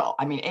they will.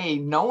 I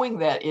mean, knowing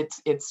that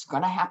it's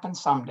going to happen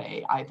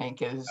someday, I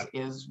think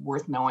is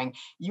worth knowing.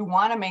 You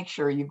want to make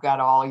sure you've got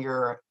all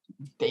your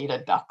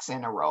data ducks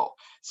in a row,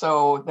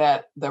 so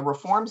that the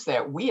reforms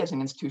that we as an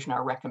institution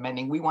are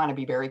recommending, we want to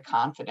be very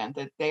confident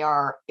that they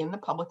are in the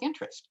public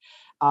interest,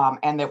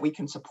 and that we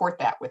can support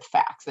that with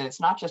facts, that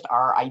it's not just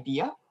our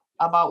idea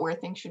about where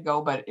things should go,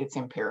 but it's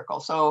empirical.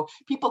 So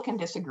people can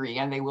disagree,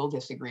 and they will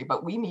disagree,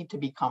 but we need to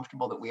be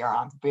comfortable that we are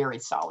on very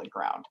solid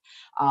ground.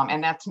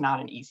 And that's not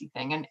an easy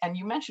thing. And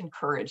you mentioned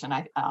courage, and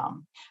I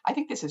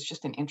think this is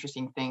just an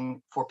interesting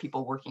thing for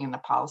people working in the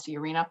policy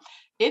arena.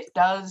 It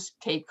does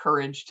take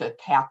courage to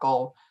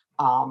tackle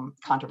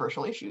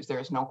controversial issues. There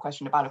is no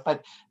question about it.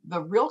 But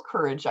the real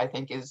courage, I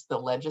think, is the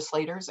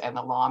legislators and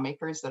the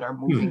lawmakers that are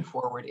moving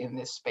forward in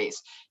this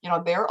space. You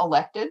know, they're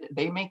elected,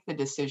 they make the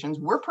decisions.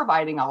 We're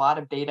providing a lot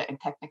of data and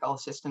technical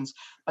assistance,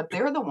 but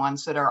they're the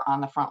ones that are on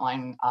the front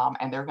line,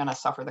 and they're going to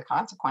suffer the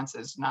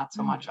consequences, not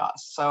so much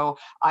us. So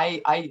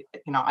I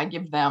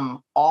give them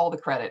all the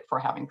credit for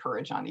having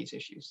courage on these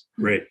issues.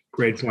 Great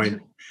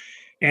point.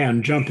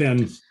 And jump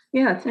in.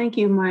 Yeah, thank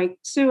you, Mike.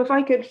 Sue, if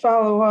I could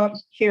follow up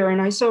here,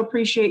 and I so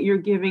appreciate your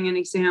giving an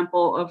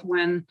example of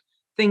when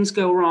things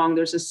go wrong,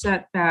 there's a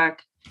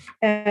setback.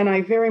 And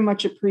I very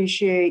much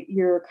appreciate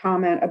your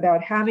comment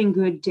about having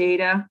good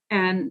data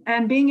and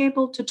being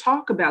able to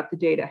talk about the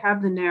data,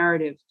 have the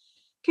narrative.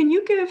 Can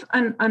you give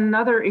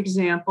another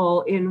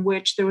example in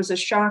which there was a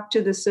shock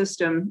to the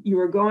system? You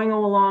were going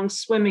along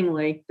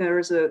swimmingly, there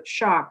was a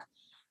shock,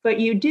 but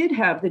you did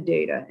have the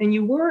data and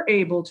you were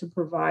able to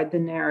provide the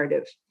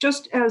narrative,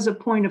 just as a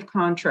point of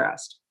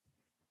contrast.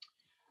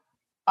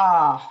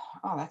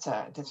 That's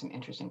an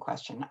interesting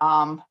question.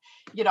 I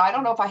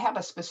don't know if I have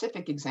a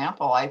specific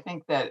example. I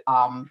think that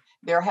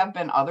there have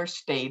been other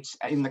states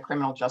in the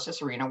criminal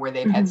justice arena where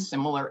they've had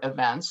similar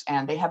events,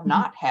 and they have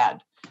not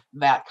had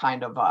that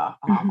kind of.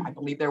 I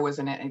believe there was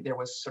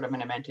sort of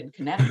an event in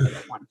Connecticut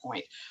at one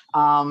point.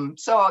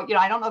 So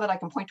I don't know that I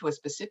can point to a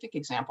specific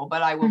example,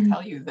 but I will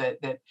tell you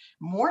that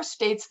more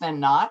states than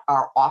not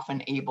are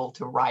often able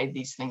to ride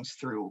these things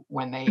through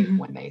when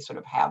they sort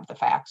of have the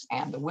facts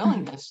and the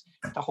willingness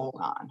to hold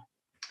on.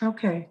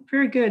 Okay,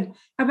 very good.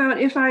 How about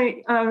if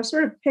I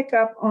sort of pick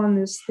up on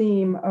this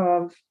theme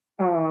of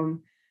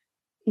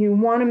you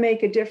want to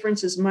make a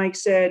difference, as Mike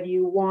said,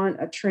 you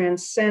want a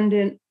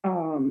transcendent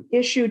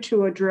issue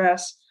to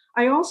address.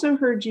 I also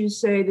heard you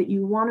say that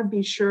you want to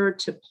be sure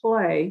to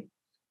play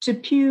to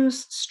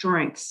Pew's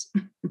strengths.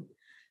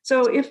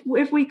 So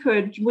if we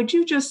could, would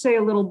you just say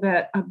a little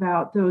bit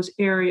about those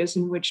areas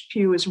in which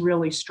Pew is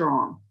really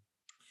strong?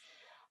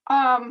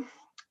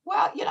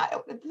 Well,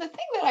 the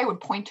thing that I would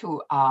point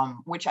to,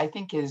 which I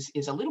think is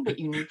a little bit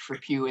unique for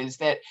Pew, is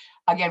that,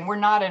 again, we're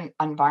not an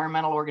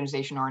environmental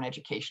organization or an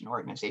education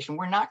organization.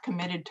 We're not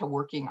committed to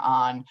working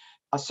on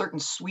a certain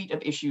suite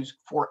of issues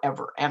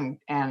forever. And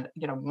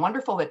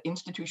wonderful that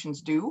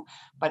institutions do,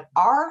 but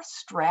our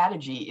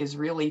strategy is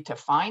really to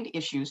find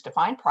issues, to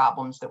find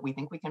problems that we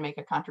think we can make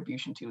a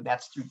contribution to.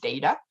 That's through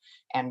data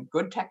and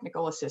good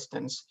technical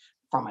assistance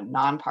from a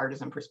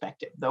nonpartisan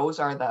perspective. Those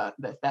are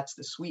that's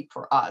the sweep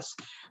for us.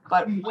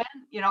 But when,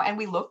 and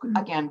we look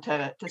again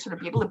to sort of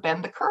be able to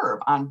bend the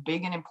curve on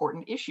big and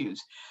important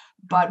issues.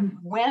 But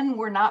when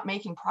we're not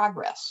making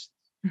progress,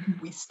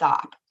 we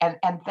stop. And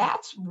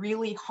that's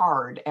really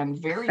hard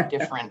and very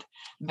different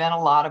than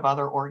a lot of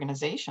other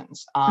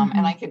organizations.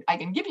 And I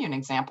can give you an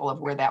example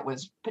of where that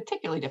was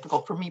particularly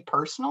difficult for me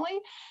personally.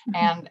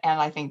 And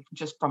I think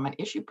just from an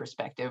issue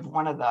perspective,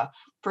 one of the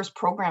first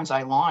programs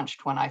I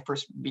launched when I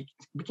first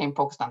became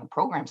focused on the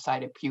program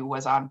side at Pew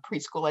was on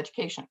preschool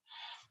education.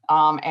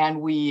 And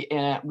we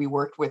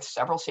worked with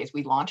several states.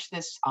 We launched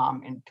this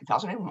in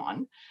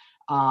 2001.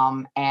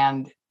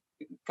 And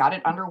got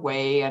it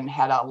underway and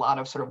had a lot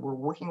of we're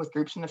working with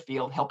groups in the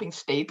field, helping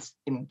states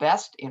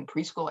invest in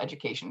preschool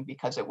education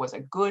because it was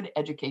a good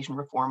education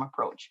reform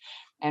approach.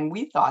 And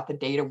we thought the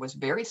data was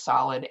very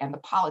solid and the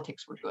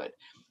politics were good.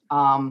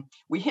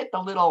 We hit the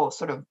little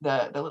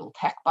the little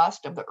tech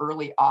bust of the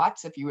early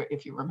aughts, if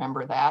you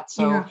remember that.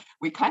 So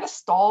we kind of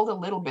stalled a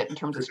little bit in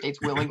terms of states'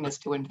 willingness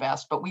to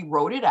invest, but we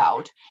wrote it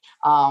out.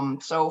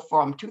 So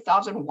from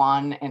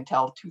 2001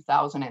 until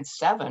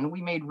 2007,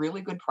 we made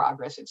really good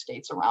progress in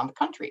states around the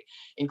country,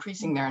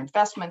 increasing their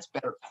investments,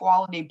 better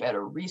quality,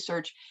 better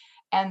research.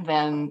 And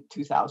then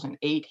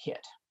 2008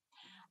 hit.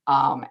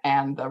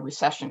 And the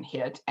recession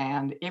hit.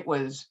 And it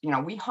was,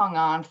 we hung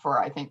on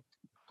for, I think,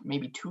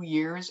 maybe 2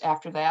 years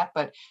after that,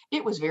 but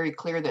it was very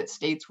clear that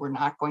states were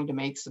not going to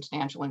make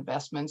substantial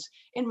investments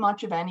in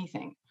much of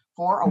anything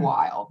for a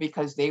while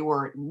because they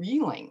were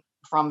reeling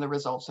from the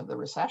results of the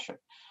recession.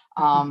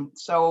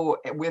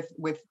 So with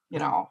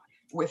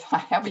a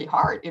heavy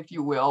heart, if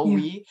you will,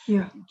 we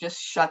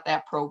just shut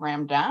that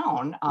program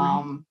down.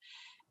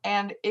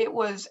 And it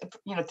was,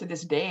 to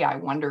this day, I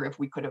wonder if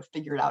we could have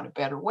figured out a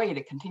better way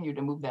to continue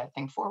to move that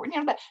thing forward.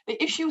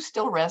 The issue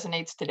still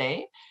resonates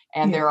today,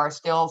 and there are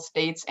still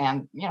states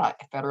and,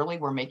 federally,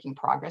 we're making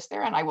progress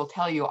there. And I will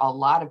tell you, a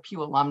lot of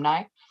Pew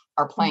alumni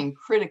are playing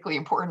critically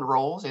important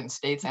roles in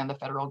states and the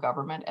federal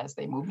government as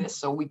they move this.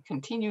 So we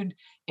continued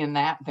in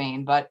that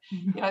vein, but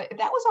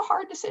that was a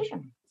hard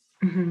decision.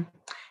 Mm-hmm.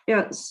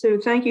 Yeah,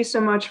 Sue, thank you so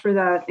much for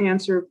that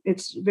answer.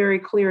 It's very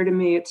clear to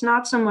me. It's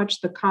not so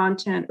much the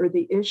content or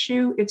the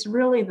issue, it's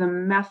really the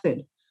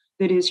method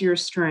that is your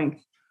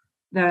strength,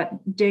 that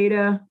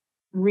data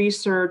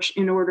research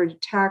in order to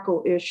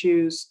tackle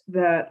issues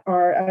that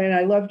are, and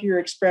I loved your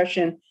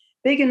expression,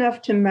 big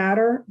enough to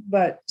matter,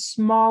 but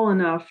small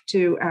enough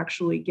to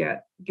actually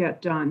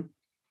get done.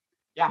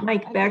 Yeah,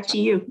 Mike, back to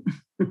you.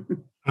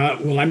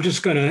 Well, I'm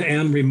just going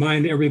to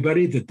remind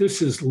everybody that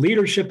this is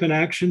Leadership in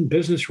Action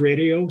Business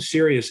Radio,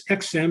 Sirius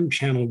XM,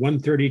 Channel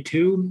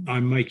 132.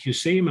 I'm Mike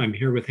Useem. I'm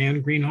here with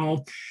Ann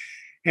Greenhall.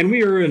 And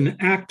we are in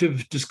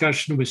active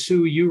discussion with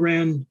Sue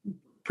Urahn,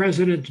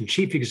 President and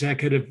Chief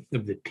Executive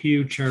of the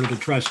Pew Charitable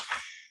Trust.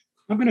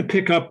 I'm going to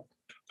pick up,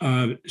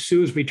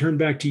 Sue, as we turn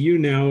back to you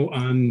now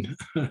on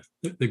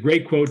the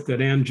great quote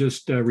that Ann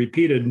just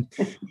repeated,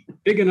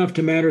 big enough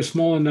to matter,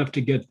 small enough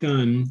to get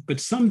done. But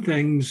some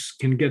things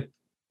can get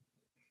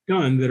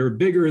done that are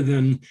bigger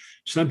than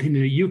something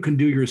that you can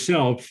do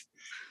yourself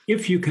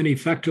if you can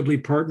effectively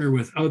partner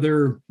with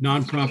other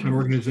nonprofit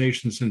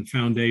organizations and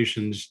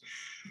foundations.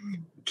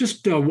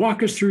 Just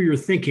walk us through your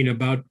thinking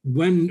about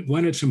when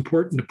it's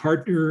important to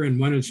partner and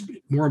when it's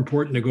more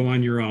important to go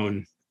on your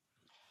own.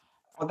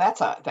 Well,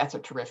 that's a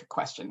terrific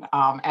question.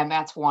 And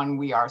that's one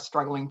we are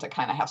struggling to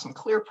kind of have some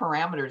clear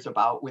parameters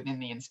about within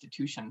the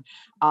institution.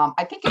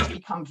 I think it's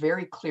become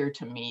very clear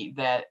to me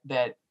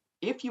that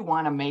if you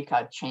want to make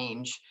a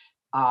change,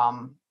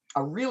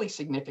 a really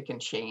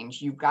significant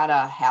change, you've got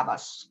to have a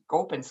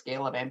scope and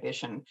scale of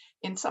ambition,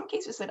 in some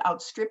cases that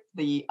outstrip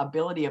the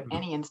ability of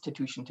any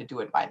institution to do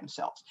it by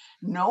themselves.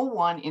 No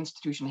one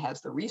institution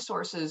has the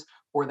resources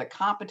or the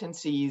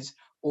competencies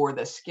or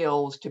the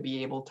skills to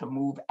be able to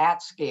move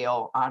at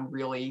scale on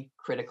really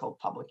critical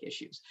public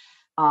issues.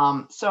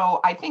 So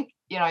I think,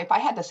 if I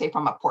had to say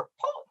from a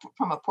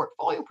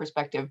portfolio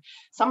perspective,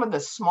 some of the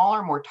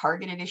smaller, more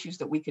targeted issues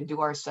that we could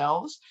do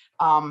ourselves,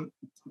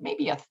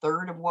 maybe a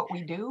third of what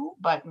we do,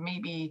 but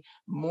maybe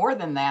more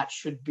than that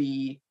should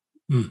be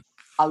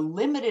a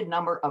limited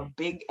number of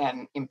big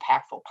and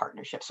impactful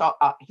partnerships. So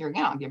here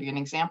again, I'll give you an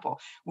example.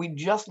 We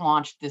just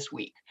launched this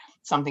week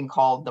something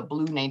called the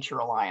Blue Nature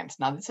Alliance.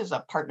 Now, this is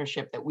a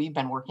partnership that we've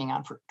been working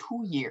on for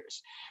 2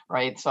 years,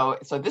 right? So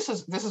this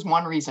is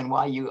one reason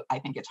why I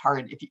think it's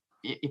hard.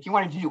 If you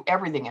wanted to do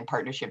everything in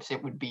partnerships,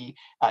 it would be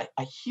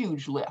a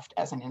huge lift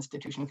as an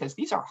institution, because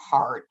these are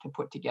hard to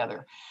put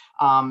together.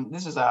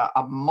 This is a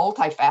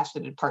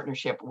multifaceted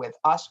partnership with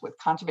us, with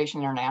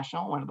Conservation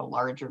International, one of the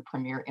larger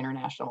premier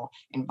international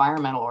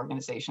environmental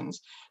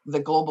organizations, the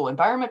Global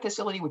Environment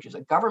Facility, which is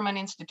a government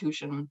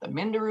institution, the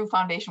Minderoo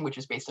Foundation, which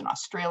is based in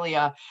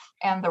Australia,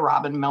 and the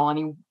Robin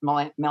Melanie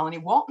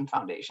Walton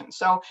Foundation.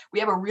 So we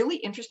have a really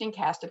interesting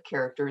cast of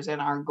characters,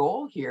 and our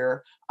goal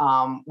here,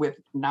 with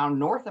now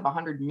north of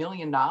 $100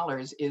 million,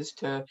 is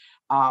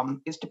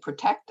to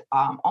protect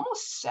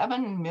almost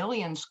 7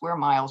 million square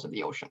miles of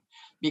the ocean,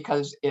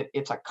 because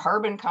it's a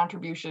carbon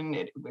contribution.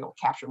 It will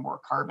capture more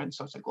carbon,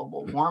 so it's a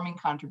global warming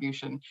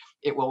contribution.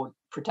 It will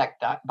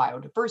protect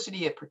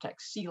biodiversity. It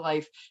protects sea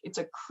life. It's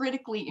a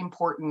critically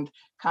important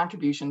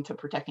contribution to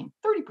protecting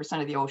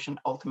 30% of the ocean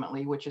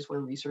ultimately, which is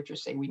where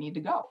researchers say we need to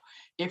go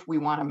if we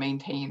want to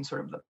maintain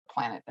sort of the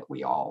planet that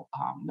we all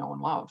know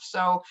and love.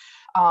 So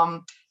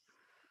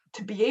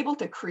to be able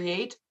to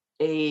create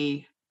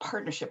a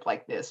partnership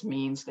like this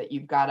means that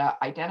you've got to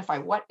identify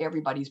what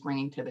everybody's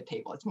bringing to the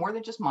table. It's more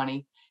than just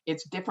money.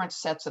 It's different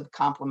sets of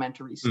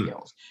complementary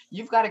skills.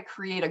 You've got to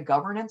create a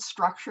governance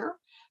structure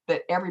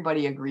that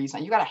everybody agrees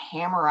on. You got to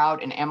hammer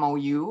out an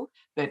MOU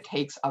that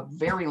takes a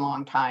very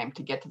long time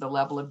to get to the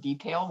level of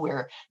detail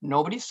where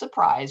nobody's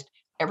surprised,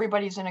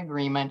 everybody's in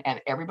agreement, and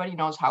everybody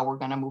knows how we're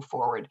going to move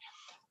forward.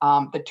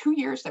 The 2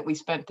 years that we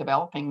spent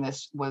developing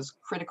this was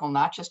critical,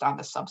 not just on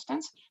the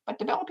substance, but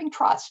developing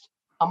trust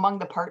among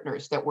the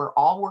partners, that we're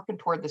all working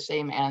toward the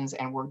same ends,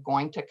 and we're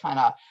going to kind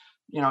of,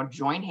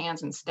 join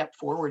hands and step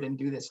forward and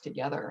do this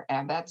together.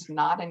 And that's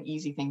not an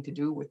easy thing to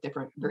do with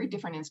very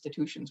different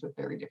institutions with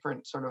very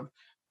different sort of,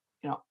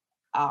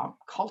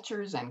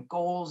 cultures and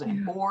goals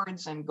and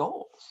boards and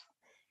goals.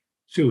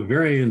 So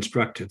very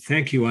instructive.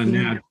 Thank you on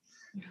that.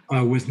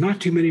 With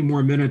not too many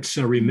more minutes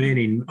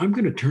remaining, I'm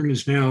going to turn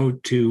us now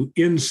to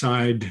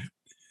inside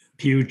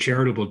Pew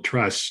Charitable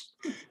Trust.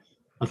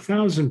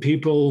 1,000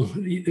 people,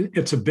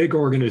 it's a big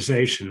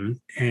organization,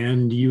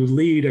 and you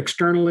lead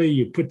externally,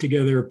 you put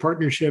together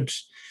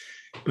partnerships,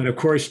 but of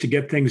course, to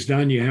get things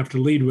done, you have to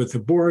lead with the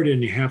board,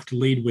 and you have to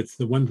lead with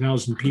the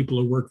 1,000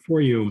 people who work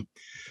for you.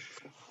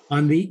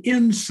 On the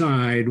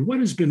inside, what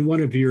has been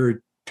one of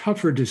your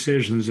tougher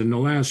decisions in the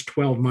last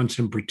 12 months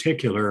in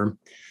particular,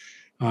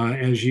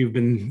 as you've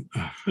been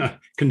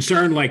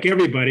concerned, like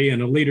everybody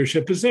in a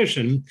leadership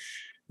position,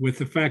 with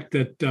the fact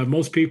that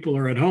most people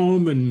are at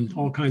home and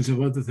all kinds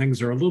of other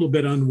things are a little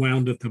bit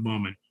unwound at the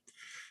moment?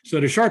 So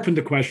to sharpen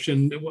the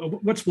question,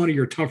 what's one of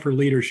your tougher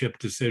leadership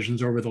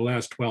decisions over the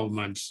last 12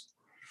 months?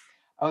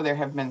 Oh, there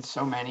have been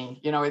so many.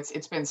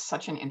 It's been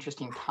such an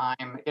interesting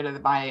time.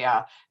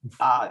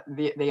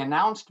 They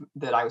announced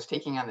that I was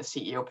taking on the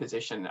CEO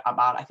position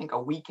about, I think,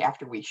 a week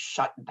after we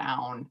shut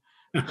down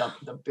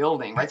the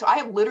building, right? So I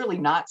have literally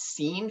not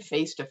seen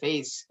face to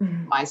face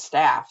my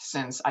staff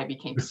since I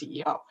became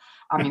CEO.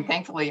 I mean,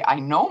 thankfully, I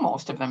know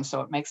most of them,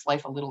 so it makes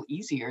life a little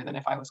easier than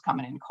if I was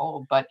coming in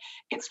cold. But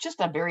it's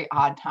just a very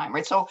odd time,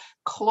 right? So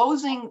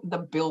closing the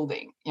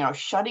building,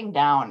 shutting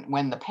down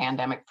when the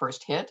pandemic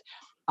first hit.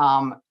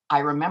 I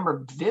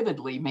remember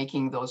vividly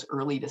making those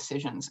early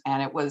decisions,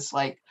 and it was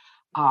like,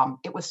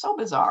 it was so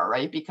bizarre,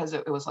 right? Because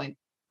it was like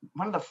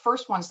one of the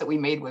first ones that we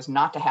made was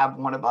not to have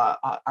one of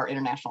our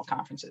international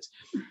conferences,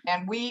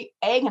 and we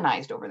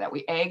agonized over that.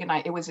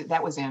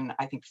 That was in,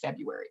 I think,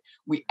 February.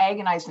 We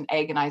agonized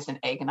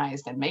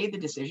and made the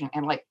decision,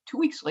 and like 2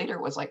 weeks later,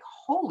 it was like,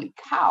 holy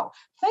cow!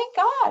 Thank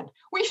God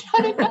we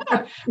shut it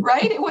down,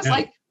 right? It was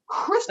like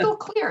crystal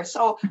clear.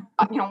 So,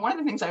 one of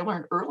the things I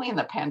learned early in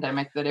the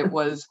pandemic that it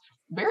was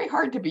very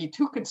hard to be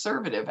too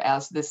conservative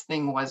as this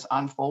thing was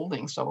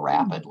unfolding so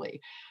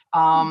rapidly.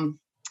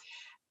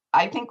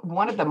 I think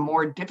one of the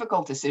more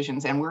difficult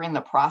decisions, and we're in the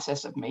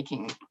process of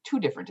making two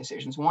different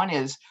decisions. One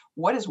is,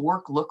 what does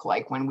work look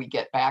like when we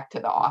get back to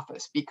the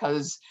office?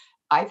 Because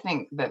I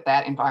think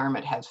that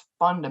environment has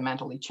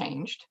fundamentally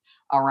changed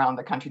around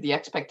the country. The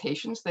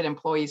expectations that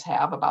employees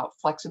have about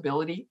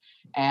flexibility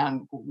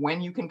and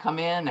when you can come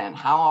in and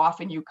how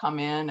often you come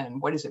in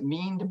and what does it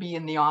mean to be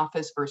in the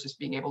office versus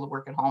being able to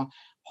work at home,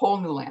 whole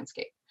new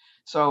landscape.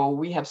 So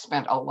we have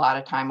spent a lot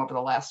of time over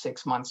the last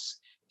 6 months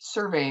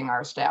surveying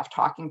our staff,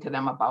 talking to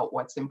them about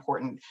what's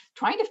important,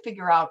 trying to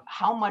figure out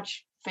how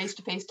much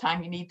face-to-face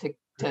time you need to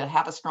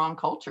have a strong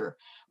culture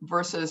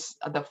versus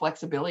the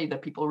flexibility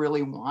that people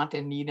really want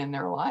and need in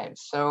their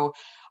lives. So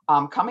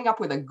coming up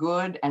with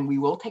and we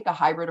will take a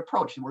hybrid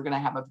approach, and we're going to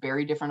have a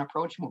very different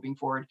approach moving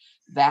forward.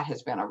 That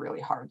has been a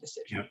really hard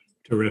decision. Yep.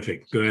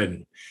 Terrific.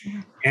 Good.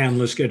 And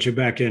let's get you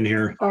back in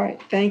here. All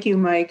right. Thank you,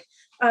 Mike.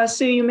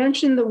 So you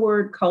mentioned the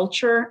word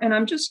culture, and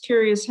I'm just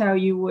curious how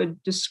you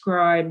would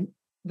describe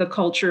the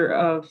culture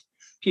of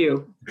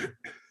Pew.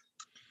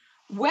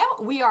 Well,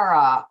 we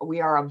are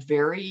a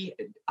very,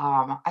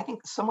 I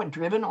think, somewhat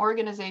driven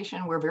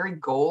organization. We're very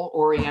goal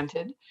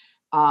oriented.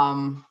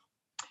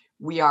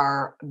 We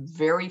are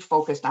very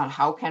focused on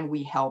how can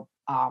we help,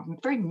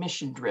 very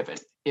mission driven,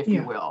 if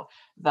you will.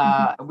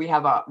 We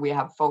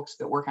have folks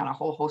that work on a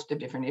whole host of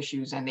different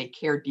issues, and they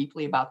care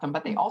deeply about them,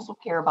 but they also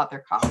care about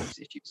their colleagues'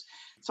 issues.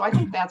 So I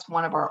think that's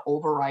one of our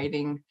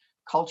overriding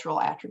cultural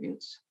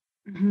attributes.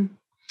 Mm-hmm.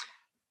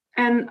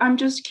 And I'm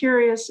just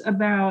curious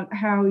about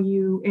how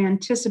you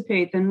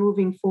anticipate then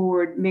moving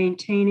forward,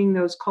 maintaining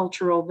those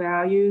cultural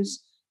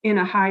values in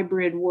a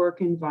hybrid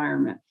work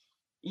environment.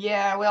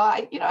 Yeah,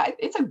 well,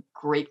 it's a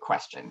great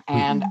question.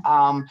 And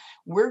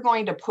we're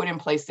going to put in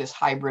place this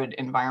hybrid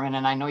environment.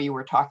 And I know you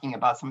were talking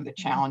about some of the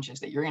challenges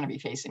that you're going to be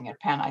facing at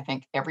Penn. I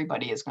think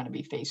everybody is going to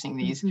be facing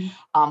these.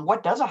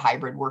 What does a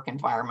hybrid work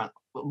environment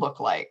look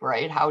like,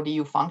 right? How do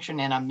you function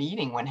in a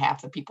meeting when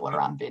half the people are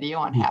on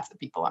video and half the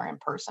people are in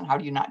person? How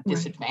do you not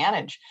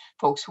disadvantage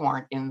folks who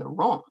aren't in the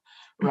room,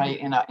 right?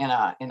 In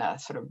a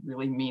sort of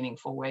really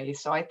meaningful way.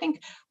 So I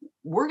think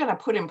we're going to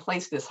put in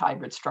place this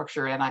hybrid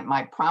structure, and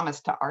my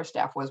promise to our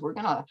staff was we're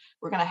going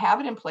to have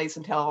it in place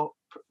until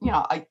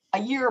a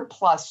year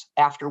plus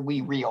after we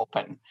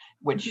reopen,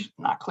 which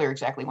not clear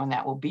exactly when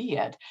that will be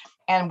yet.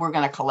 And we're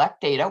going to collect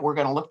data. We're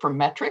going to look for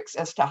metrics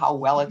as to how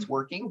well it's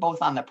working,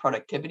 both on the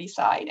productivity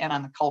side and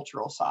on the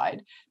cultural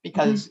side,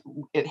 because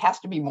it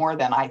has to be more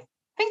than I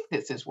think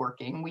this is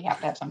working. We have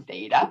to have some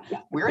data.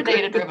 We're a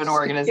data-driven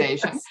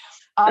organization.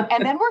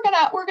 And then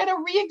we're gonna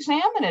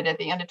re-examine it at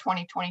the end of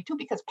 2022,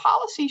 because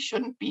policy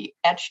shouldn't be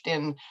etched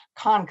in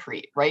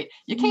concrete, right?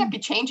 You can't be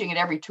changing it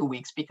every 2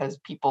 weeks because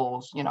people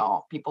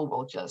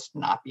will just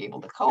not be able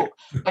to cope.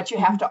 But you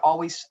have to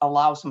always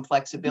allow some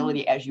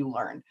flexibility as you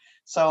learn.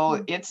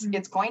 So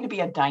it's going to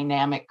be a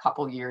dynamic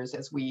couple years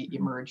as we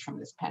emerge from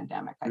this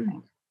pandemic, I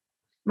think.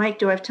 Mike,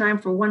 do I have time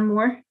for one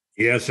more?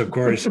 Yes, of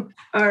course.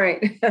 All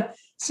right.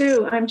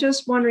 Sue, I'm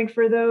just wondering,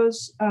 for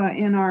those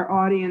in our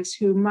audience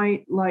who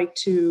might like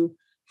to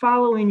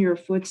follow in your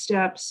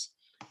footsteps,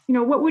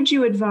 what would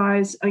you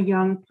advise a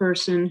young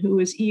person who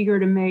is eager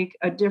to make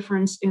a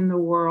difference in the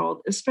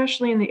world,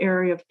 especially in the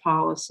area of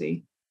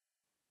policy?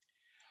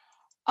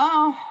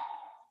 Well,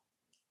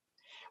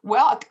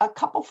 a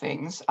couple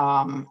things.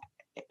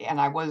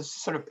 And I was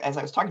sort of, as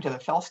I was talking to the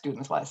FEL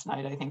students last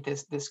night, I think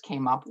this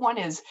came up. One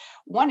is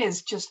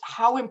just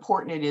how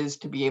important it is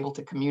to be able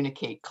to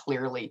communicate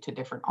clearly to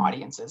different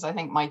audiences. I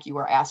think, Mike, you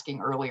were asking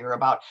earlier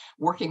about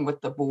working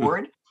with the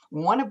board.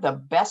 One of the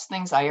best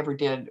things I ever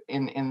did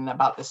in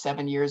about the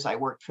 7 years I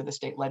worked for the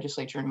state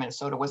legislature in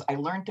Minnesota was I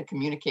learned to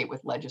communicate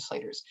with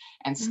legislators.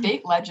 And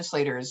state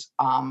legislators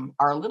are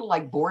a little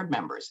like board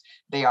members.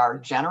 They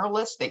are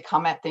generalists. They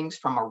come at things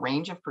from a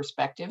range of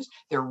perspectives.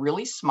 They're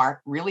really smart,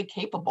 really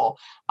capable,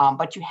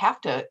 but you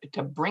have to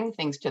bring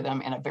things to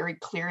them in a very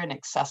clear and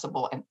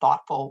accessible and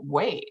thoughtful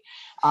way.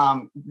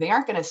 They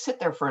aren't going to sit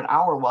there for an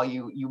hour while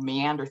you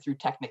meander through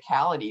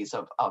technicalities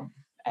of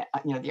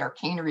the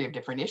arcanery of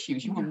different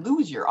issues, you will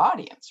lose your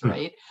audience,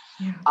 right?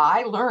 Yeah.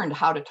 I learned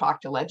how to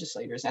talk to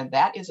legislators, and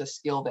that is a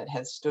skill that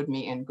has stood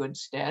me in good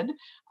stead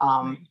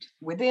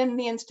within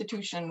the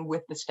institution,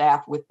 with the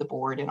staff, with the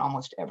board, in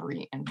almost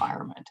every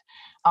environment.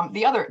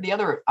 The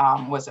other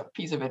was a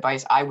piece of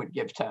advice I would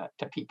give to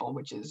people,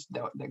 which is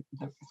the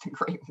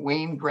great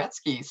Wayne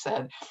Gretzky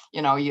said,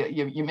 you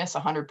miss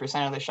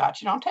 100% of the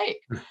shots you don't take.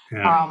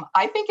 Yeah.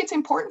 I think it's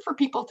important for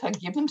people to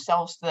give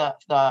themselves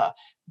the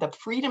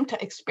freedom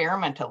to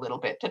experiment a little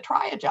bit, to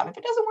try a job. If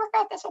it doesn't work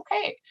out, that's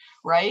okay,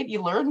 right?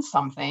 You learn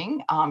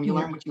something. You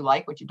learn what you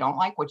like, what you don't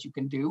like, what you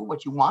can do,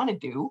 what you want to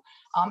do,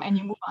 and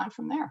you move on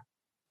from there.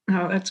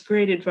 Oh, that's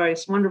great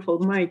advice. Wonderful,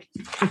 Mike.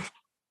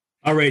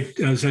 All right.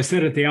 As I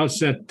said at the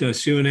outset,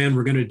 Sue and Ann,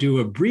 we're going to do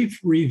a brief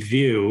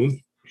review.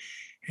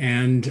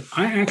 And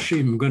I actually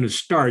am going to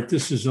start.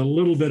 This is a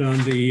little bit on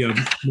the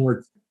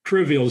more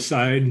trivial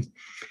side.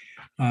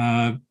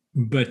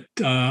 But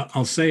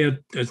I'll say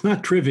it's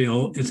not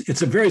trivial.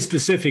 It's a very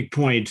specific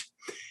point,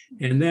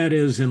 and that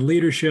is, in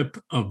leadership,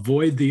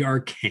 avoid the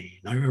arcane.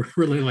 I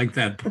really like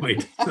that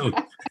point. So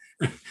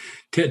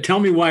tell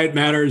me why it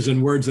matters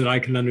in words that I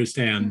can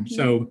understand.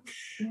 So,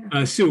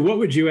 Sue, what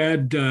would you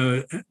add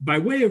by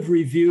way of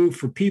review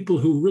for people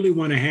who really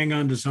want to hang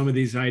on to some of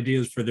these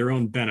ideas for their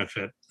own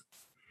benefit?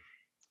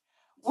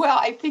 Well,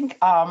 I think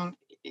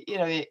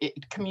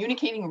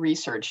communicating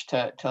research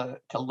to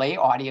lay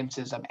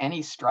audiences of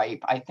any stripe,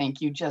 I think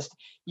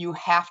you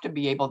have to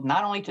be able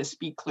not only to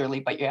speak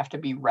clearly, but you have to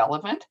be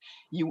relevant.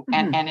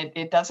 And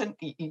it doesn't,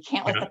 you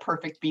can't let the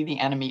perfect be the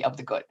enemy of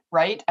the good,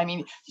 right? I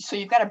mean, so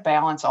you've got to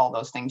balance all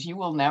those things. You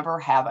will never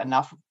have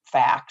enough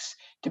facts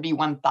to be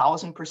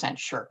 1000%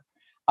 sure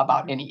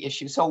about any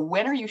issue. So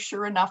when are you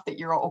sure enough that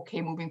you're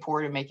okay moving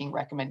forward and making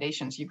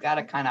recommendations? You've got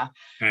to kind of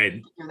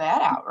figure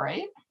that out,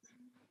 right?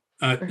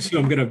 So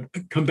I'm going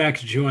to come back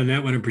to you on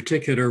that one in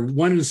particular.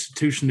 One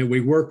institution that we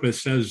work with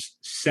says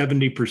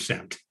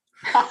 70%.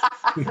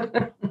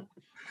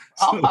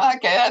 Okay,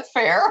 that's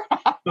fair.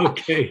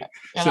 Okay,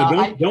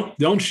 so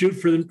don't shoot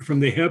from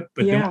the hip,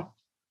 but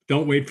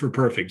don't wait for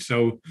perfect.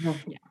 So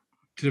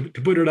to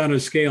put it on a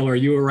scale, are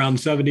you around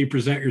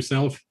 70%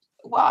 yourself?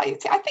 Well, I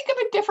think of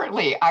it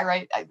differently.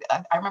 I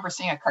remember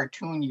seeing a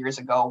cartoon years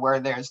ago where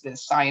there's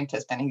this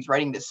scientist and he's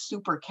writing this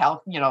super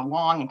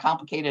long and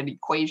complicated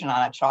equation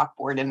on a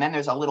chalkboard, and then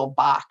there's a little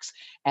box,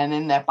 and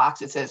in that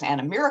box it says, and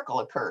a miracle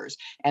occurs,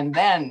 and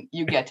then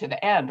you get to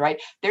the end,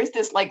 right? There's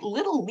this like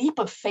little leap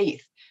of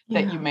faith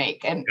that you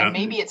make, and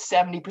maybe it's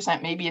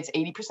 70%, maybe it's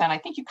 80%. I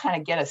think you kind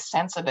of get a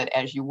sense of it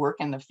as you work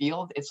in the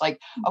field. It's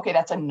like, okay,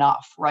 that's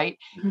enough, right?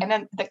 And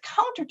then the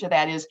counter to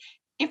that is,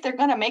 if they're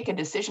going to make a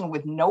decision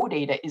with no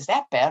data, is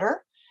that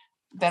better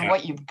than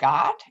what you've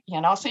got?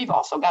 So you've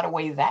also got to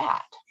weigh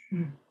that.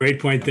 Great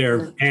point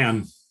there,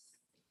 Anne.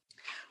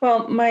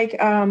 Well, Mike,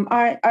 I'm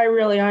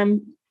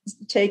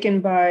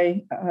taken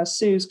by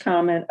Sue's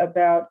comment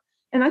about,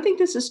 and I think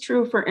this is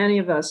true for any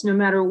of us, no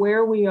matter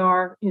where we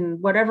are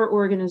in whatever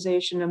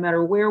organization, no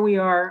matter where we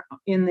are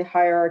in the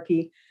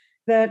hierarchy,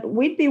 that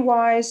we'd be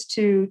wise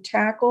to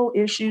tackle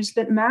issues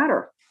that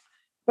matter.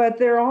 But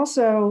they're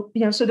also,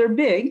 so they're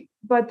big,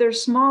 but they're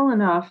small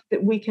enough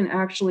that we can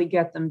actually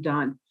get them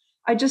done.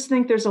 I just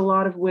think there's a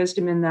lot of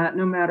wisdom in that,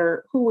 no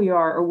matter who we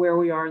are or where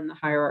we are in the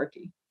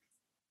hierarchy.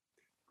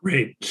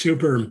 Great,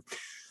 super.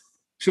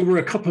 So we're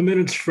a couple of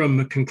minutes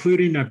from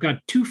concluding. I've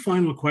got two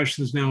final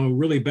questions now,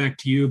 really back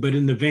to you, but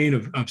in the vein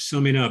of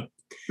summing up.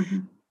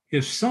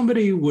 If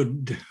somebody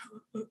would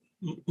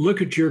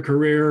look at your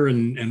career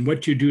and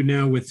what you do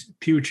now with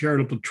Pew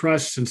Charitable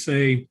Trusts and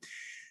say,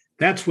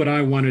 that's what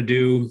I want to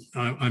do.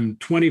 I'm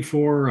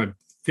 24. I've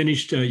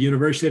finished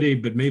university,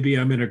 but maybe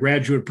I'm in a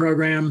graduate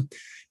program.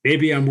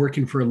 Maybe I'm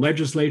working for a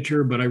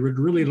legislature, but I would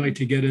really like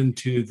to get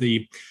into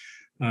the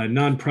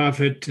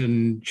nonprofit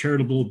and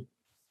charitable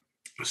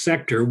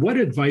sector. What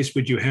advice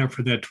would you have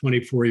for that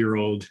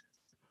 24-year-old?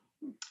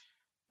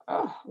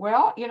 Oh,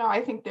 well,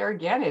 I think there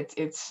again,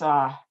 it's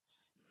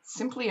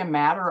simply a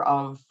matter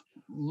of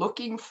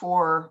looking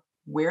for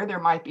where there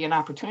might be an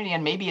opportunity,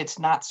 and maybe it's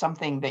not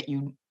something that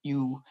you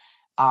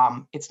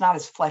it's not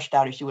as fleshed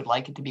out as you would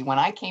like it to be. When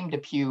I came to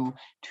Pew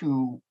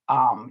to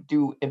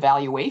do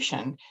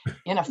evaluation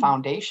in a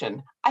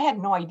foundation, I had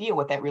no idea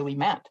what that really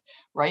meant,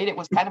 right? It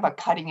was kind of a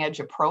cutting edge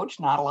approach.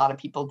 Not a lot of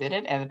people did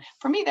it. And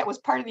for me, that was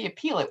part of the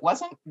appeal. It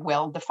wasn't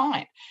well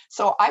defined.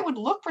 So I would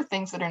look for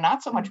things that are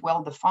not so much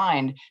well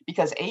defined,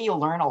 because A, you'll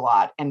learn a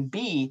lot, and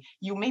B,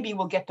 you maybe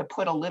will get to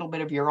put a little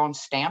bit of your own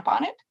stamp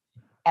on it.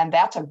 And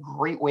that's a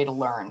great way to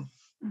learn.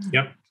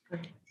 Yep.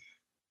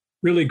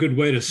 Really good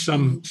way to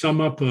sum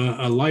up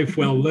a life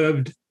well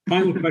lived.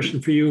 Final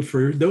question for you.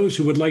 For those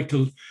who would like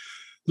to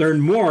learn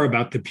more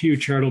about the Pew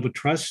Charitable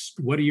Trust,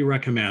 what do you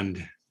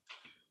recommend?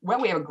 Well,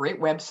 we have a great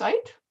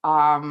website.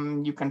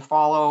 You can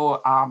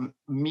follow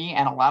me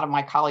and a lot of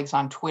my colleagues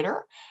on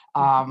Twitter.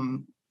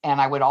 And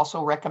I would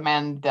also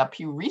recommend the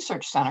Pew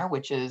Research Center,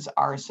 which is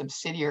our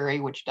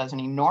subsidiary, which does an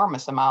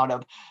enormous amount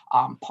of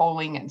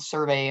polling and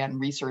survey and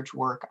research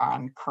work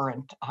on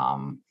current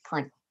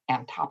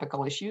and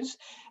topical issues,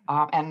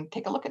 and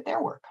take a look at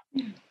their work.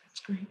 Yeah, that's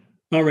great.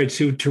 All right,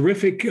 Sue,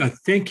 terrific.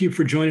 Thank you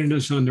for joining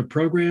us on the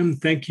program.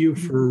 Thank you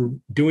for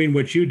doing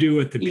what you do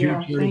at the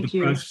Peer Charitable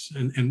Press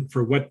and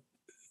for what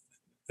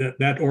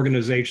that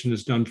organization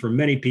has done for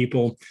many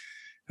people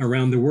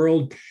around the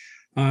world.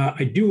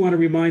 I do want to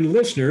remind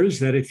listeners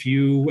that if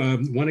you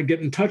want to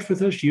get in touch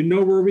with us, you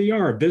know where we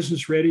are,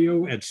 Business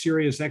Radio at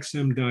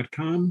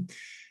SiriusXM.com.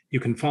 You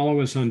can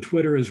follow us on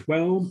Twitter as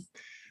well.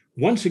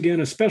 Once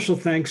again, a special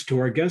thanks to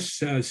our guest,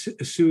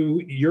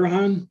 Sue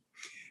Urahn.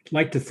 I'd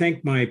like to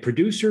thank my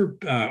producer,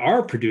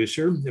 our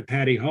producer,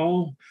 Patty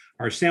Hall,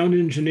 our sound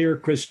engineer,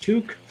 Chris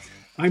Took.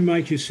 I'm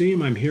Mike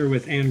Useem. I'm here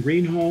with Ann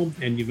Greenhall,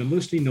 and you've been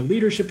listening to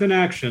Leadership in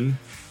Action,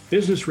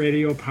 business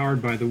radio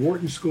powered by the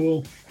Wharton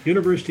School,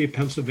 University of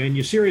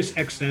Pennsylvania, Sirius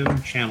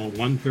XM, Channel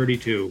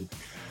 132.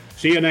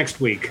 See you next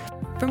week.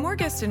 For more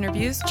guest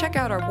interviews, check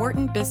out our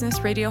Wharton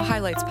Business Radio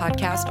Highlights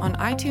podcast on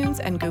iTunes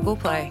and Google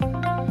Play.